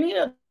 but for any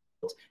adult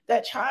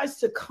that tries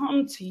to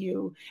come to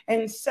you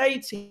and say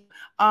to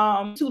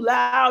you, too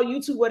loud,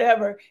 you too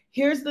whatever,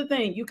 here's the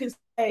thing. You can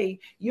say,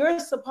 you're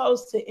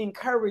supposed to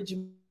encourage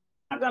me.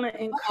 I'm not going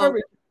to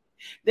encourage you.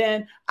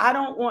 Then I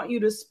don't want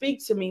you to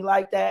speak to me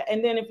like that.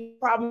 And then if you have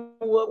a problem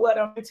with what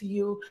I'm to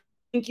you, I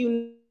think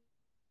you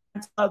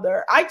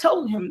other. I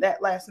told him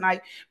that last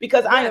night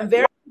because I am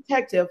very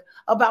protective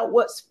about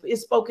what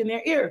is spoken in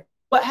their ear.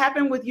 What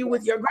happened with you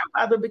with your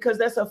grandfather, because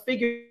that's a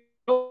figure,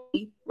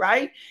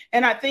 right?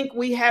 And I think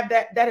we have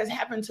that has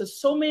happened to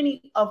so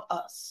many of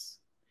us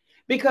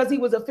because he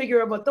was a figure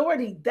of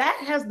authority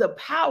that has the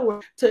power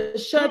to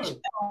shut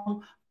you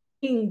down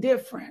being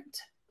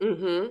different.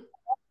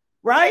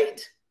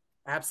 Right?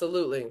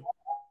 Absolutely.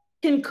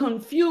 Can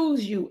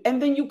confuse you,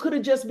 and then you could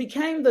have just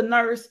became the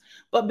nurse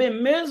but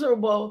been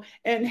miserable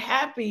and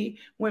happy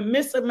when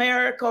Miss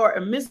America or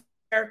Miss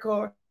America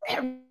or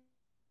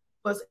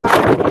was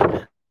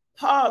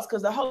pause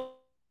because the whole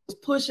was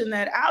pushing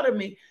that out of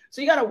me.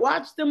 So you got to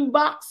watch them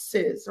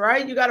boxes,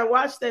 right? You got to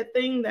watch that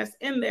thing that's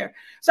in there.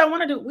 So I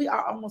want to we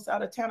are almost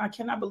out of town. I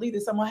cannot believe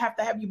this. I'm gonna have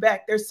to have you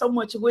back. There's so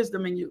much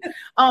wisdom in you.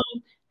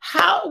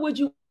 How would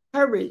you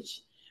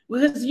encourage?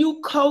 Because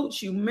you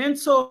coach, you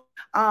mentor,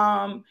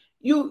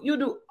 you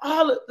do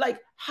all like,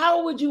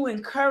 how would you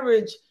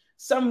encourage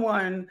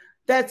someone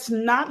that's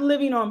not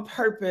living on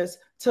purpose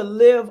to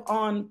live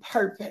on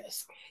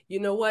purpose? You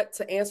know what?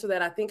 To answer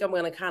that, I think I'm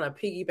going to kind of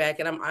piggyback,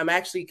 and I'm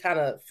actually kind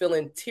of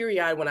feeling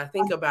teary-eyed when I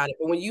think about it.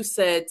 But when you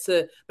said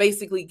to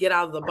basically get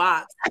out of the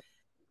box,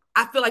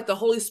 I feel like the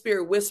Holy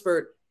Spirit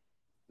whispered,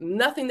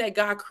 nothing that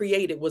God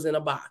created was in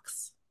a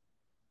box.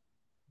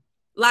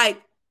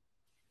 Like,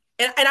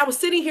 and I was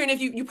sitting here, and if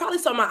you probably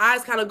saw my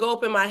eyes kind of go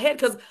up in my head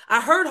because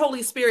I heard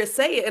Holy Spirit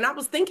say it, and I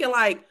was thinking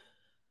Lord,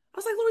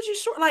 you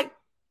sure? Like,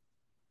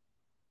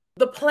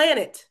 the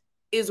planet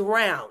is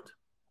round.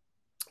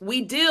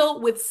 we deal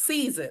with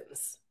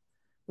seasons.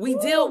 We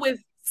deal with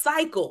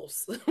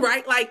cycles,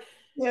 right? Like,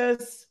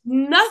 yes,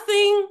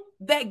 nothing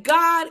that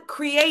God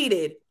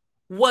created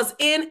was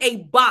in a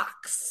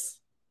box.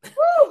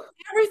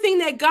 Everything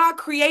that God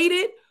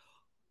created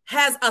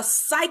has a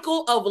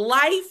cycle of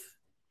life.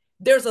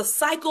 There's a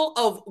cycle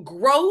of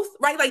growth,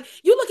 right? Like,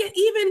 you look at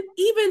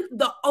even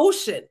the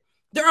ocean.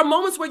 There are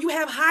moments where you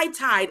have high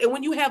tide and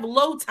when you have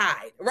low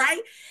tide,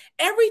 right?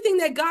 Everything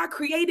that God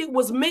created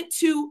was meant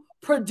to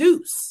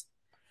produce.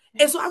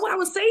 And so what I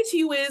would say to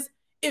you is,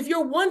 if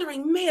you're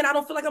wondering, man, I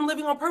don't feel like I'm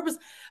living on purpose,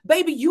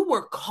 baby, you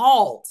were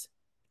called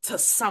to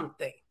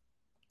something.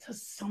 To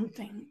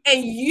something.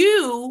 And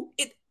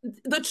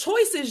the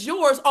choice is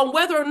yours on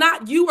whether or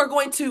not you are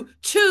going to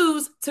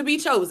choose to be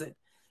chosen.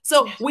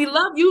 So we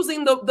love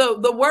using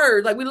the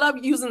word, like we love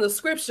using the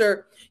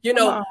scripture,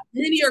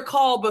 many are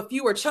called, but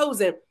few are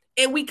chosen.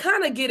 And we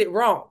kind of get it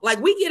wrong. Like,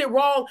 we get it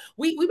wrong.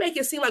 We make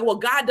it seem like, well,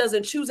 God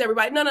doesn't choose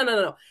everybody. No.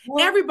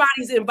 Well,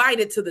 everybody's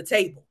invited to the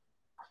table.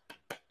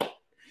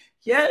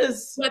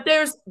 Yes. But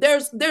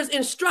there's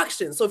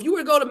instructions. So if you were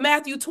to go to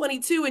Matthew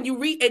 22 and you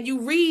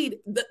read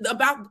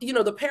about,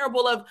 the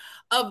parable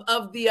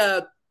of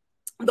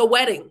the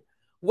wedding,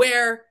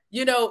 where,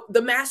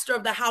 the master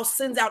of the house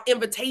sends out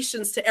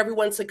invitations to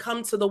everyone to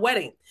come to the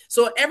wedding.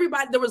 So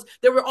everybody,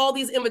 there were all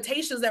these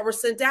invitations that were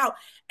sent out,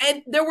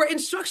 and there were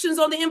instructions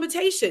on the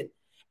invitation.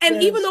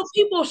 And even though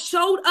people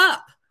showed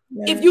up,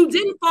 if you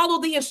didn't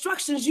follow the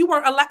instructions, you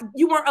weren't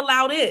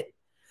allowed in.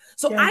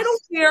 So I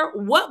don't care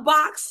what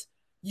box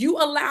you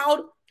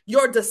allowed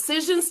your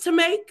decisions to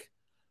make,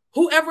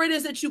 whoever it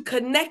is that you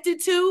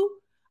connected to.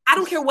 I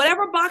don't care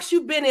whatever box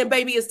you've been in,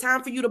 baby, it's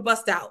time for you to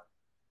bust out.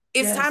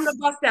 It's time to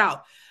bust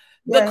out.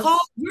 The call,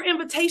 your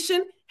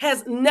invitation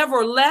has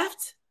never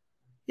left.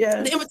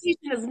 The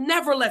invitation has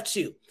never left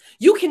you.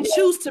 You can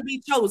choose to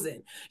be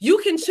chosen. You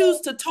can choose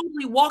to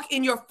totally walk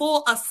in your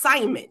full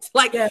assignment.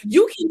 Like,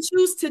 you can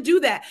choose to do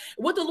that.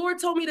 What the Lord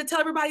told me to tell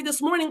everybody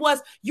this morning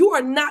was, you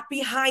are not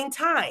behind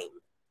time.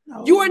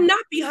 No. You are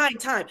not behind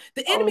time.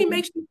 The enemy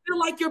makes you feel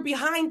like you're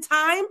behind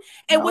time.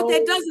 And what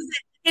that does is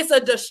it's a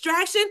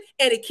distraction,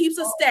 and it keeps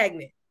us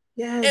stagnant.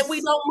 And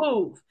we don't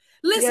move.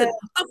 Listen,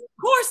 of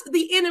course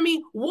the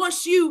enemy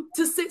wants you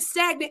to sit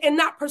stagnant and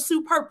not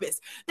pursue purpose.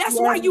 That's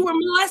why you were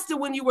molested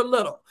when you were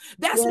little.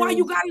 That's why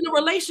you got in a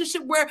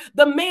relationship where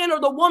the man or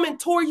the woman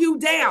tore you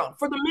down,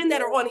 for the men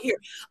that are on here.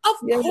 Of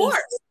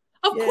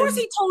course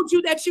he told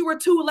you that you were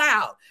too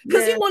loud,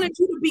 because he wanted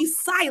you to be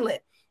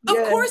silent. Of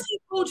course he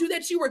told you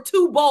that you were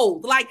too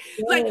bold. Like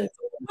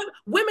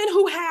women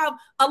who have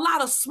a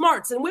lot of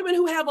smarts and women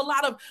who have a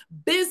lot of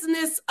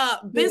business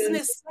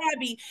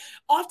savvy,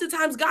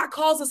 oftentimes God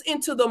calls us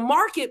into the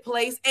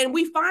marketplace, and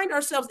we find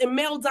ourselves in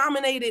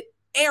male-dominated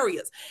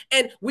areas.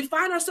 And we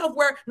find ourselves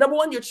where, number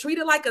one, you're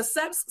treated like a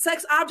sex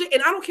object.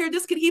 And I don't care,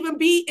 this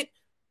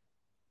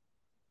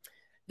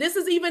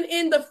is even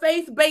in the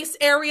faith-based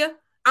area.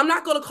 I'm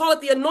not going to call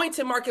it the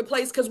anointed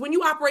marketplace, because when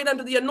you operate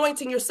under the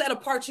anointing, you're set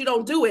apart. You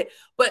don't do it.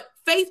 But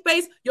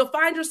faith-based, you'll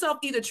find yourself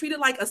either treated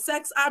like a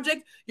sex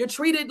object, you're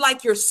treated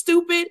like you're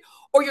stupid,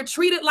 or you're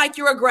treated like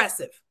you're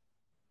aggressive.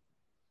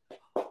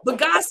 But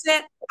God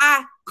said,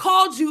 I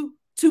called you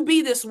to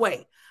be this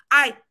way.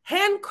 I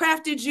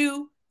handcrafted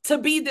you to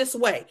be this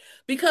way,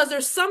 because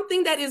there's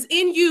something that is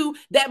in you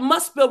that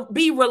must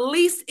be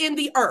released in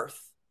the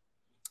earth.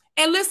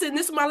 And listen,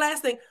 this is my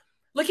last thing.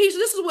 Lakeisha,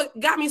 this is what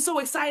got me so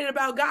excited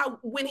about God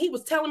when he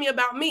was telling me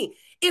about me.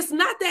 It's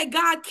not that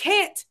God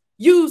can't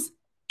use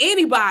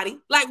anybody.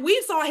 Like,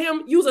 we saw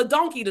him use a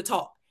donkey to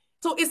talk.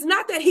 So it's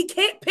not that he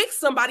can't pick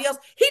somebody else.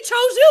 He chose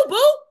you,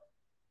 boo.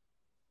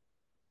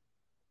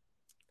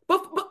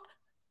 But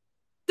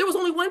there was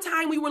only one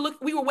time we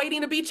were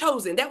waiting to be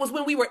chosen. That was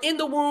when we were in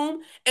the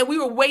womb and we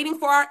were waiting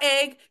for our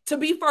egg to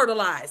be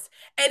fertilized.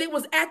 And it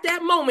was at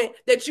that moment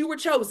that you were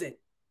chosen.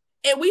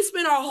 And we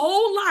spent our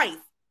whole life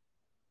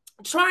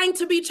trying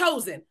to be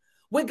chosen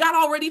when God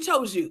already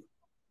chose you.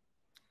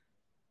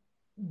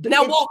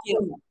 Now walk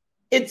in.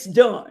 It's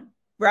done,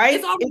 right?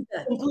 It's already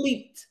done.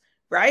 Complete,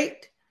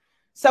 right?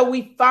 So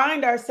we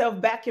find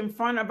ourselves back in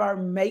front of our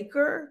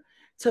maker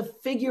to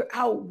figure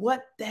out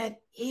what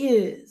that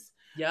is.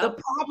 Yep.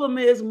 The problem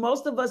is,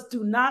 most of us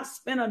do not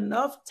spend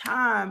enough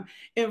time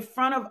in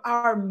front of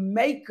our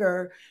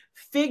maker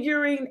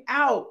figuring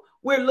out.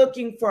 We're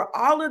looking for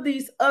all of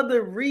these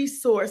other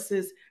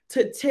resources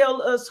to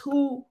tell us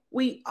who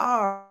we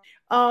are.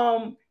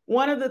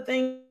 One of the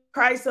things,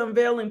 Christ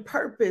unveiling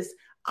purpose,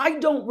 I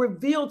don't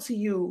reveal to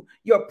you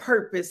your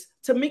purpose.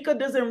 Tamika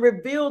doesn't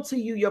reveal to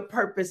you your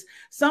purpose.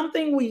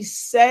 Something we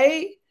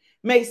say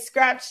may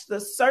scratch the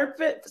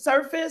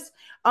surface.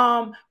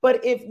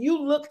 But if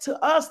you look to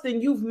us,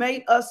 then you've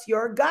made us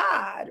your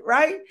God,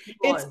 right?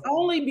 It's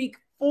only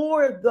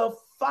before the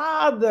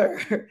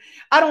Father.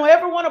 I don't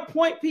ever want to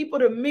point people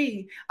to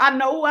me. I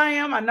know who I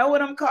am. I know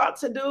what I'm called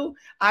to do.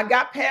 I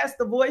got past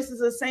the voices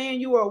of saying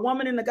you are a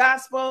woman in the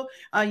gospel.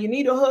 You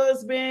need a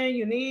husband.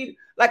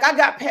 I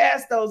got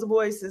past those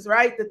voices,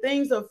 right? The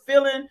things of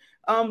feeling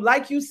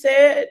Like you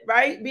said,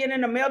 right, being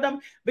in a male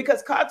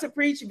because called to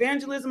preach,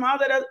 evangelism, all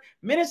that other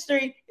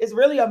ministry is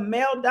really a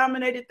male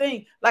dominated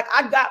thing. Like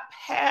I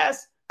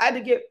had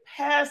to get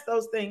past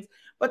those things.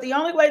 But the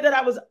only way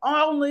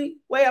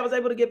I was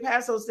able to get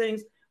past those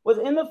things was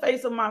in the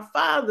face of my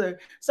Father,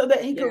 so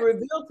that he could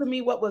reveal to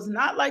me what was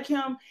not like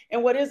him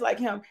and what is like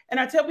him. And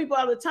I tell people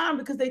all the time,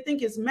 because they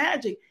think it's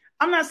magic.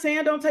 I'm not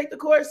saying don't take the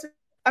course.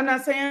 I'm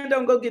not saying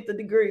don't go get the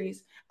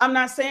degrees. I'm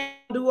not saying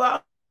do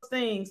all those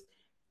things.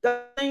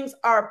 The things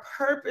are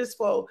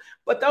purposeful,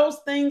 but those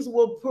things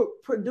will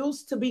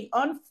produce to be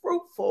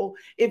unfruitful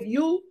if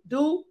you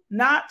do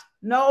not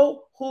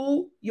know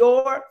who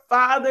your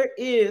Father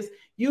is.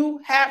 You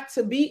have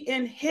to be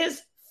in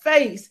his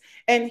face,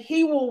 and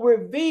he will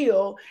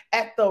reveal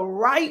at the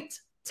right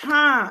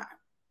time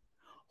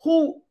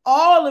who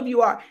all of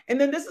you are. And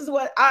then this is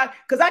what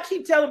because I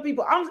keep telling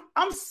people I'm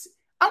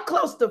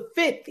close to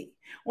 50.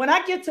 When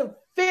I get to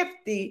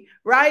 50,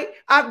 right?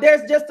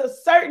 There's just a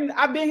certain,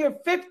 I've been here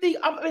 50,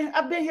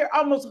 I've been here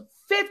almost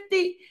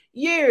 50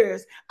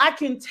 years. I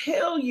can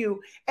tell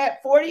you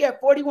at 40, at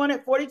 41,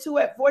 at 42,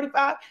 at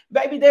 45,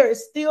 baby, there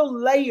is still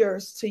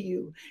layers to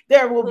you.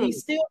 There will be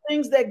still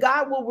things that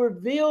God will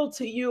reveal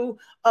to you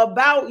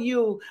about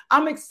you.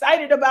 I'm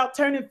excited about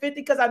turning 50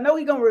 because I know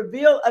he's going to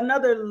reveal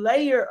another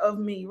layer of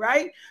me,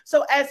 right?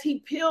 So as he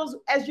peels,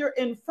 as you're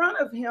in front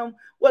of him,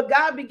 what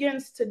God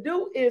begins to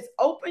do is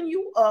open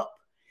you up,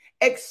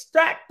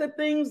 extract the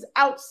things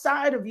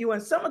outside of you.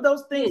 And some of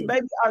those things,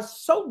 baby, are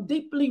so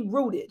deeply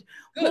rooted.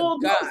 Pull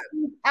those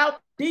things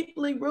out,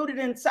 deeply rooted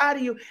inside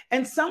of you.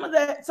 And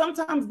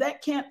sometimes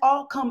that can't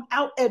all come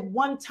out at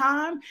one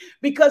time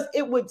because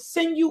it would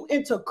send you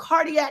into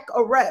cardiac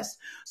arrest.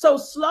 So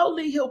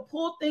slowly he'll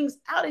pull things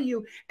out of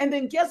you. And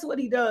then guess what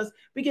he does?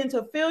 Begin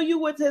to fill you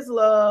with his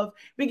love,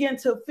 begin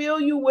to fill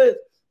you with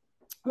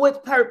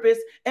purpose,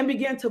 and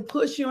begin to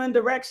push you in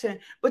direction.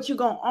 But you're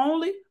going to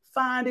only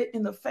find it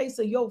in the face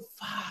of your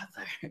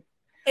Father.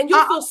 And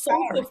you feel so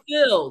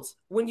fulfilled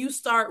when you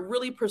start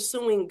really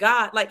pursuing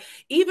God. Like,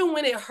 even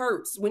when it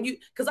hurts,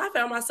 because I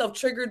found myself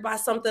triggered by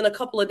something a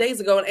couple of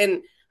days ago,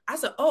 and I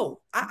said,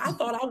 oh, I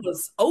thought I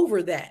was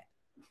over that.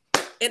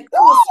 And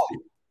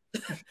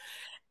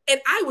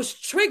I was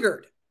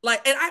triggered.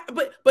 Like,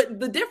 but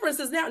the difference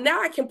is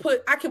now I can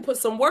put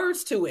some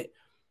words to it.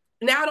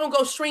 Now I don't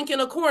go shrink in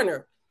a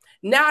corner.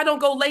 Now I don't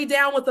go lay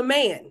down with a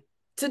man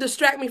to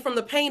distract me from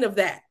the pain of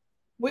that.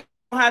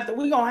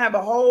 We're gonna have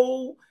a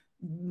whole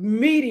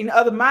meeting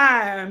of the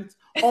minds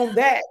on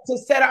that to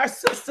set our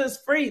sisters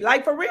free,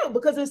 like for real,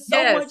 because it's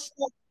so much.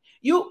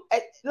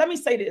 Let me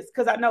say this,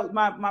 because I know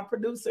my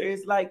producer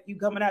is like, you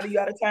coming out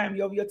of time,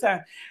 you over your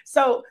time.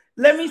 So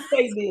let me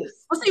say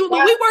this. Well, see, we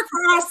work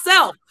for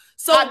ourselves,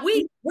 so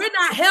we're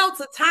not held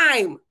to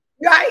time,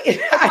 right?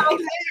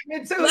 Me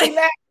too. So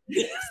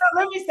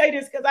let me say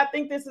this, because I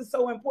think this is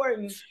so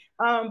important.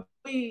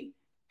 We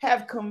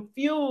have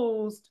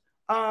confused.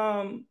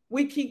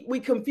 We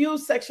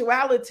confuse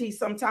sexuality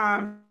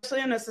sometimes,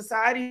 especially in a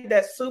society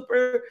that's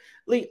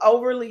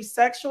overly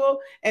sexual,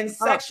 and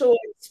sexual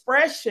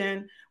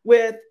expression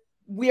with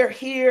we're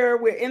here,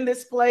 we're in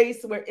this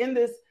place, we're in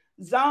this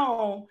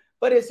zone,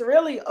 but it's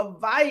really a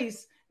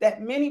vice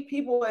that many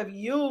people have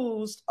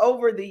used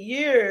over the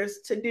years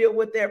to deal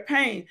with their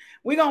pain.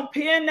 We're going to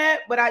pin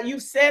that, but you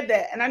said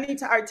that, and I need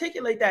to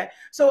articulate that.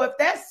 So if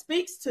that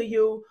speaks to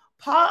you,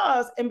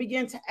 pause and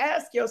begin to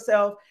ask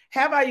yourself,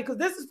 because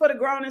this is for the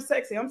grown and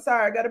sexy. I'm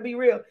sorry, I got to be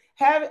real.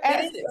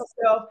 Ask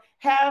yourself,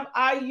 have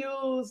I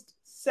used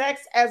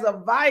sex as a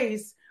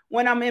vice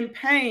when I'm in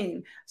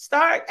pain?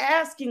 Start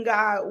asking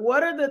God,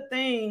 what are the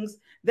things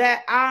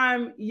that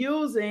I'm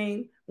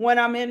using when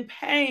I'm in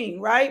pain,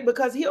 right?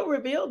 Because he'll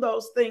reveal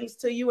those things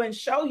to you and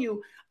show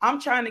you,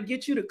 I'm trying to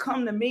get you to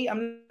come to me. I'm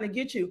going to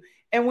get you.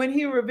 And when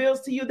he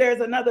reveals to you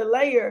there's another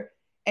layer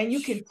and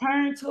you can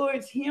turn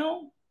towards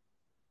him,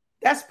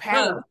 that's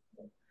powerful.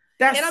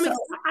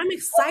 I'm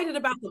excited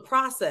about the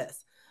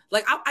process.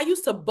 Like I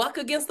used to buck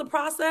against the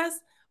process,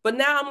 but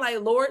now I'm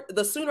like, Lord,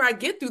 the sooner I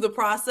get through the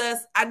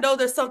process, I know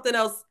there's something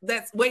else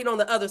that's waiting on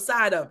the other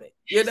side of it,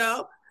 you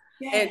know?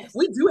 Yes. And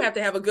we do have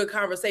to have a good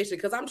conversation,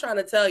 because I'm trying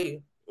to tell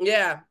you,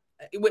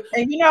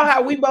 and you know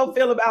how we both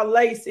feel about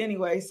lace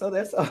anyway, so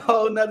that's a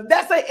whole nother,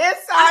 that's an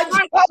inside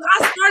joke.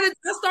 I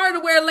started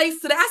to wear lace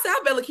today. I said,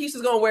 I bet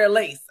Lakeisha's gonna wear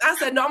lace. I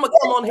said, no, I'm gonna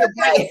come on here.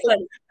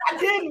 I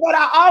didn't, but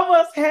I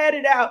almost had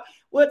it out.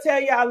 We'll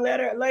tell y'all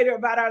later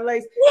about our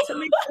lace.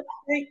 Tamika,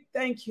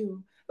 thank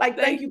you.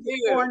 Thank you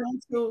for pouring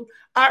into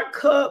our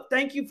cup.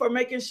 Thank you for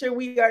making sure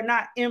we are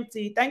not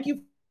empty. Thank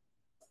you.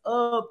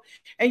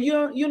 And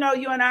you know,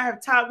 you and I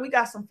have talked. We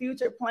got some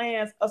future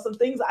plans of some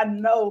things I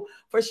know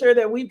for sure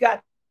that we've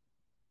got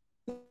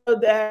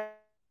that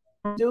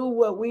do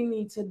what we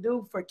need to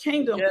do for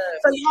kingdom. Yes.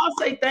 So y'all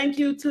say thank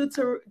you to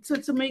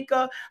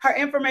Tamika. Her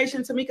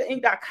information,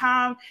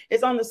 TamikaInc.com,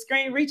 is on the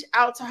screen. Reach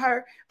out to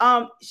her.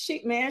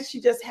 She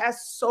just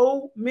has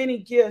so many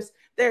gifts.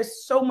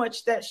 There's so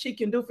much that she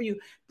can do for you.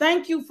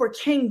 Thank you for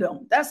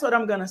kingdom. That's what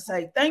I'm gonna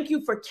say. Thank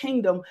you for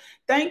kingdom.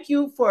 Thank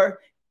you for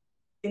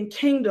in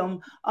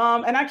kingdom.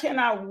 And I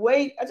cannot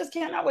wait. I just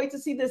cannot wait to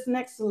see this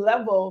next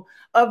level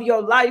of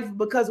your life,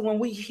 because when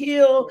we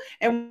heal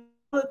and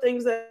all the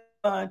things that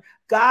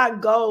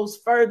God goes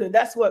further.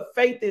 That's what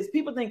faith is.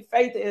 People think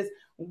faith is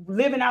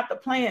living out the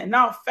plan.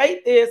 No,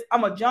 faith is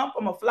I'm going to jump,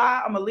 I'm going to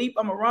fly, I'm going to leap,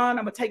 I'm going to run,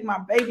 I'm going to take my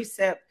baby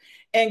step.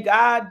 And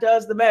God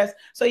does the best.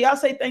 So y'all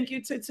say thank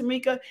you to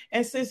Tamika.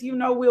 And since you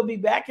know we'll be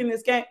back in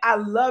this game, I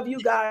love you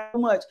guys so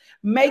much.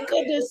 Make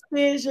a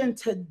decision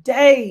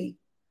today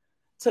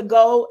to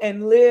go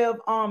and live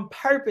on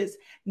purpose.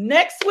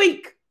 Next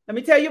week, let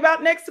me tell you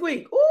about next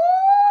week.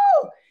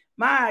 Ooh,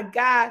 my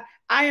God.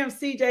 I Am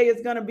CJ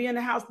is going to be in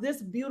the house.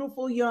 This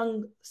beautiful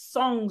young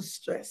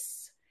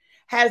songstress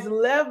is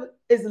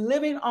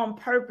living on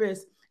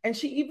purpose, and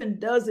she even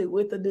does it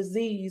with a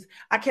disease.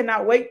 I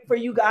cannot wait for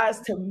you guys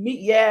to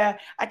meet. Yeah,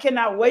 I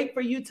cannot wait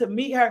for you to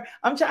meet her.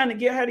 I'm trying to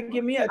get her to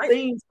give me a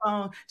theme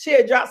song. She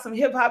had dropped some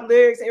hip hop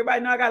lyrics.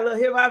 Everybody know I got a little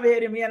hip hop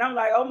head in me, and I'm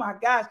like, oh my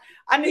gosh,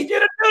 I need you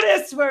to do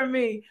this for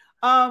me.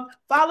 Follow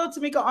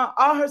Tamika on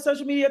all her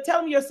social media.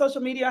 Tell them your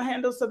social media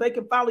handles so they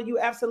can follow you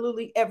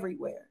absolutely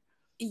everywhere.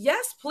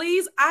 Yes,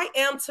 please. I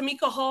am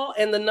Tamika Hall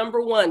and the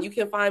number 1. You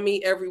can find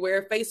me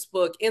everywhere: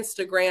 Facebook,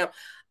 Instagram.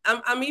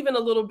 I'm even a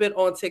little bit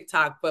on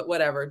TikTok, but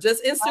whatever.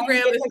 Just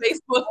Instagram and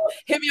Facebook.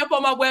 Hit me up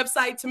on my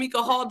website,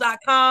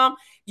 TamikaHall.com.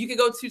 You can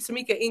go to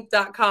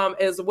TamikaInc.com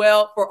as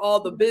well for all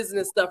the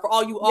business stuff, for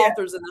all you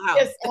authors in the house.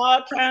 Yes,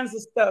 all kinds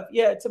of stuff.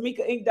 Yeah,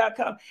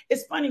 TamikaInc.com.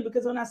 It's funny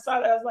because when I saw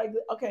that, I was like,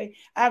 okay,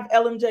 I have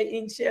LMJ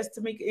Inc. Yes,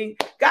 Tamika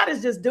Inc. God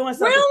is just doing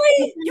something.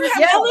 Really? You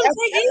have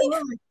LMJ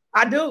Inc.?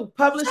 I do.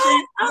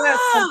 Publishing. Yes,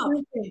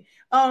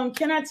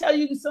 can I tell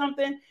you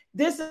something?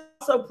 This is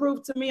also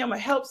proof to me. I'm going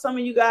to help some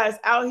of you guys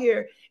out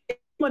here. It's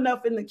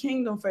enough in the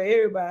kingdom for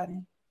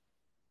everybody.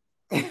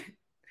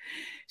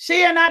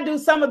 She and I do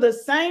some of the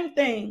same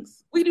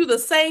things. We do the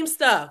same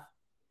stuff.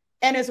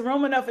 And it's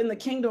room enough in the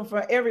kingdom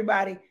for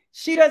everybody.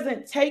 She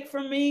doesn't take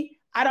from me.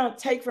 I don't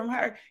take from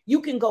her.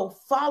 You can go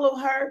follow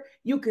her.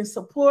 You can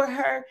support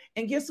her.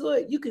 And guess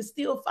what? You can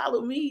still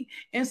follow me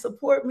and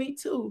support me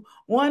too.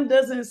 One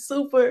doesn't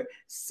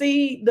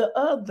supersede the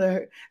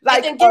other.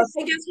 Like, and guess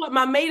what?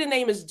 My maiden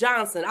name is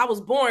Johnson. I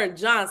was born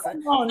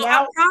Johnson. So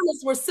I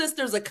promise we're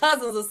sisters or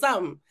cousins or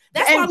something.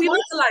 That's why we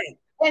look alike.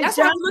 And that's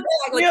Johnson,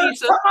 why we look like,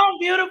 Lakeisha. Come on,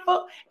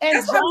 beautiful. And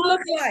that's what we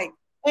look like.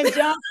 And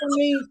Johnson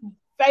means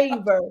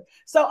favor.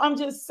 So I'm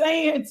just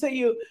saying to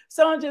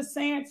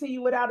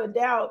you, without a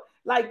doubt,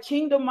 like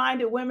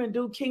kingdom-minded women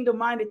do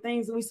kingdom-minded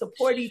things. We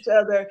support each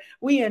other.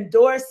 We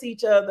endorse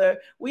each other.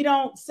 We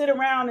don't sit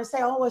around and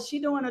say, oh, is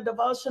she doing a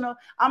devotional?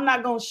 I'm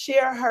not going to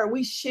share her.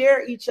 We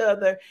share each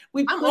other.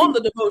 I'm on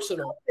the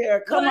devotional.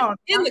 There. Come on.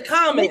 In the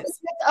comments.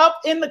 Up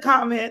in the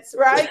comments,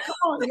 right? Come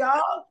on,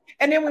 y'all.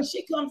 And then when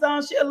she comes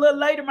on, she a little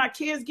later, my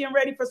kids getting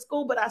ready for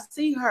school, but I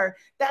see her.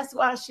 That's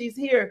why she's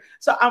here.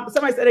 So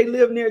somebody said they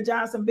live near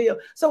Johnsonville.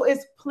 So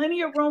it's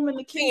plenty of room in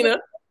the kingdom.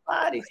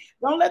 Body.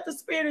 Don't let the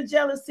spirit of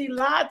jealousy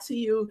lie to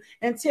you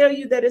and tell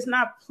you that it's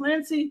not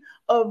plenty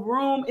of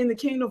room in the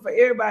kingdom for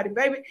everybody.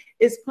 Baby,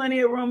 it's plenty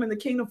of room in the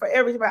kingdom for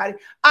everybody.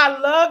 I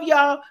love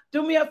y'all.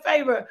 Do me a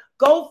favor.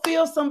 Go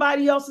fill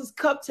somebody else's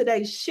cup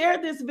today. Share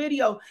this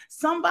video.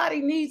 Somebody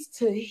needs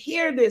to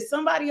hear this.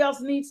 Somebody else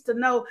needs to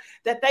know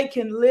that they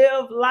can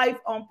live life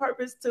on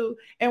purpose too.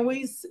 And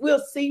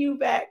we'll see you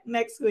back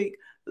next week.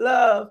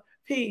 Love,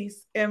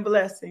 peace, and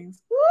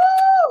blessings.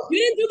 Woo! You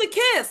didn't do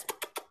the kiss.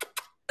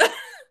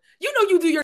 You know you do your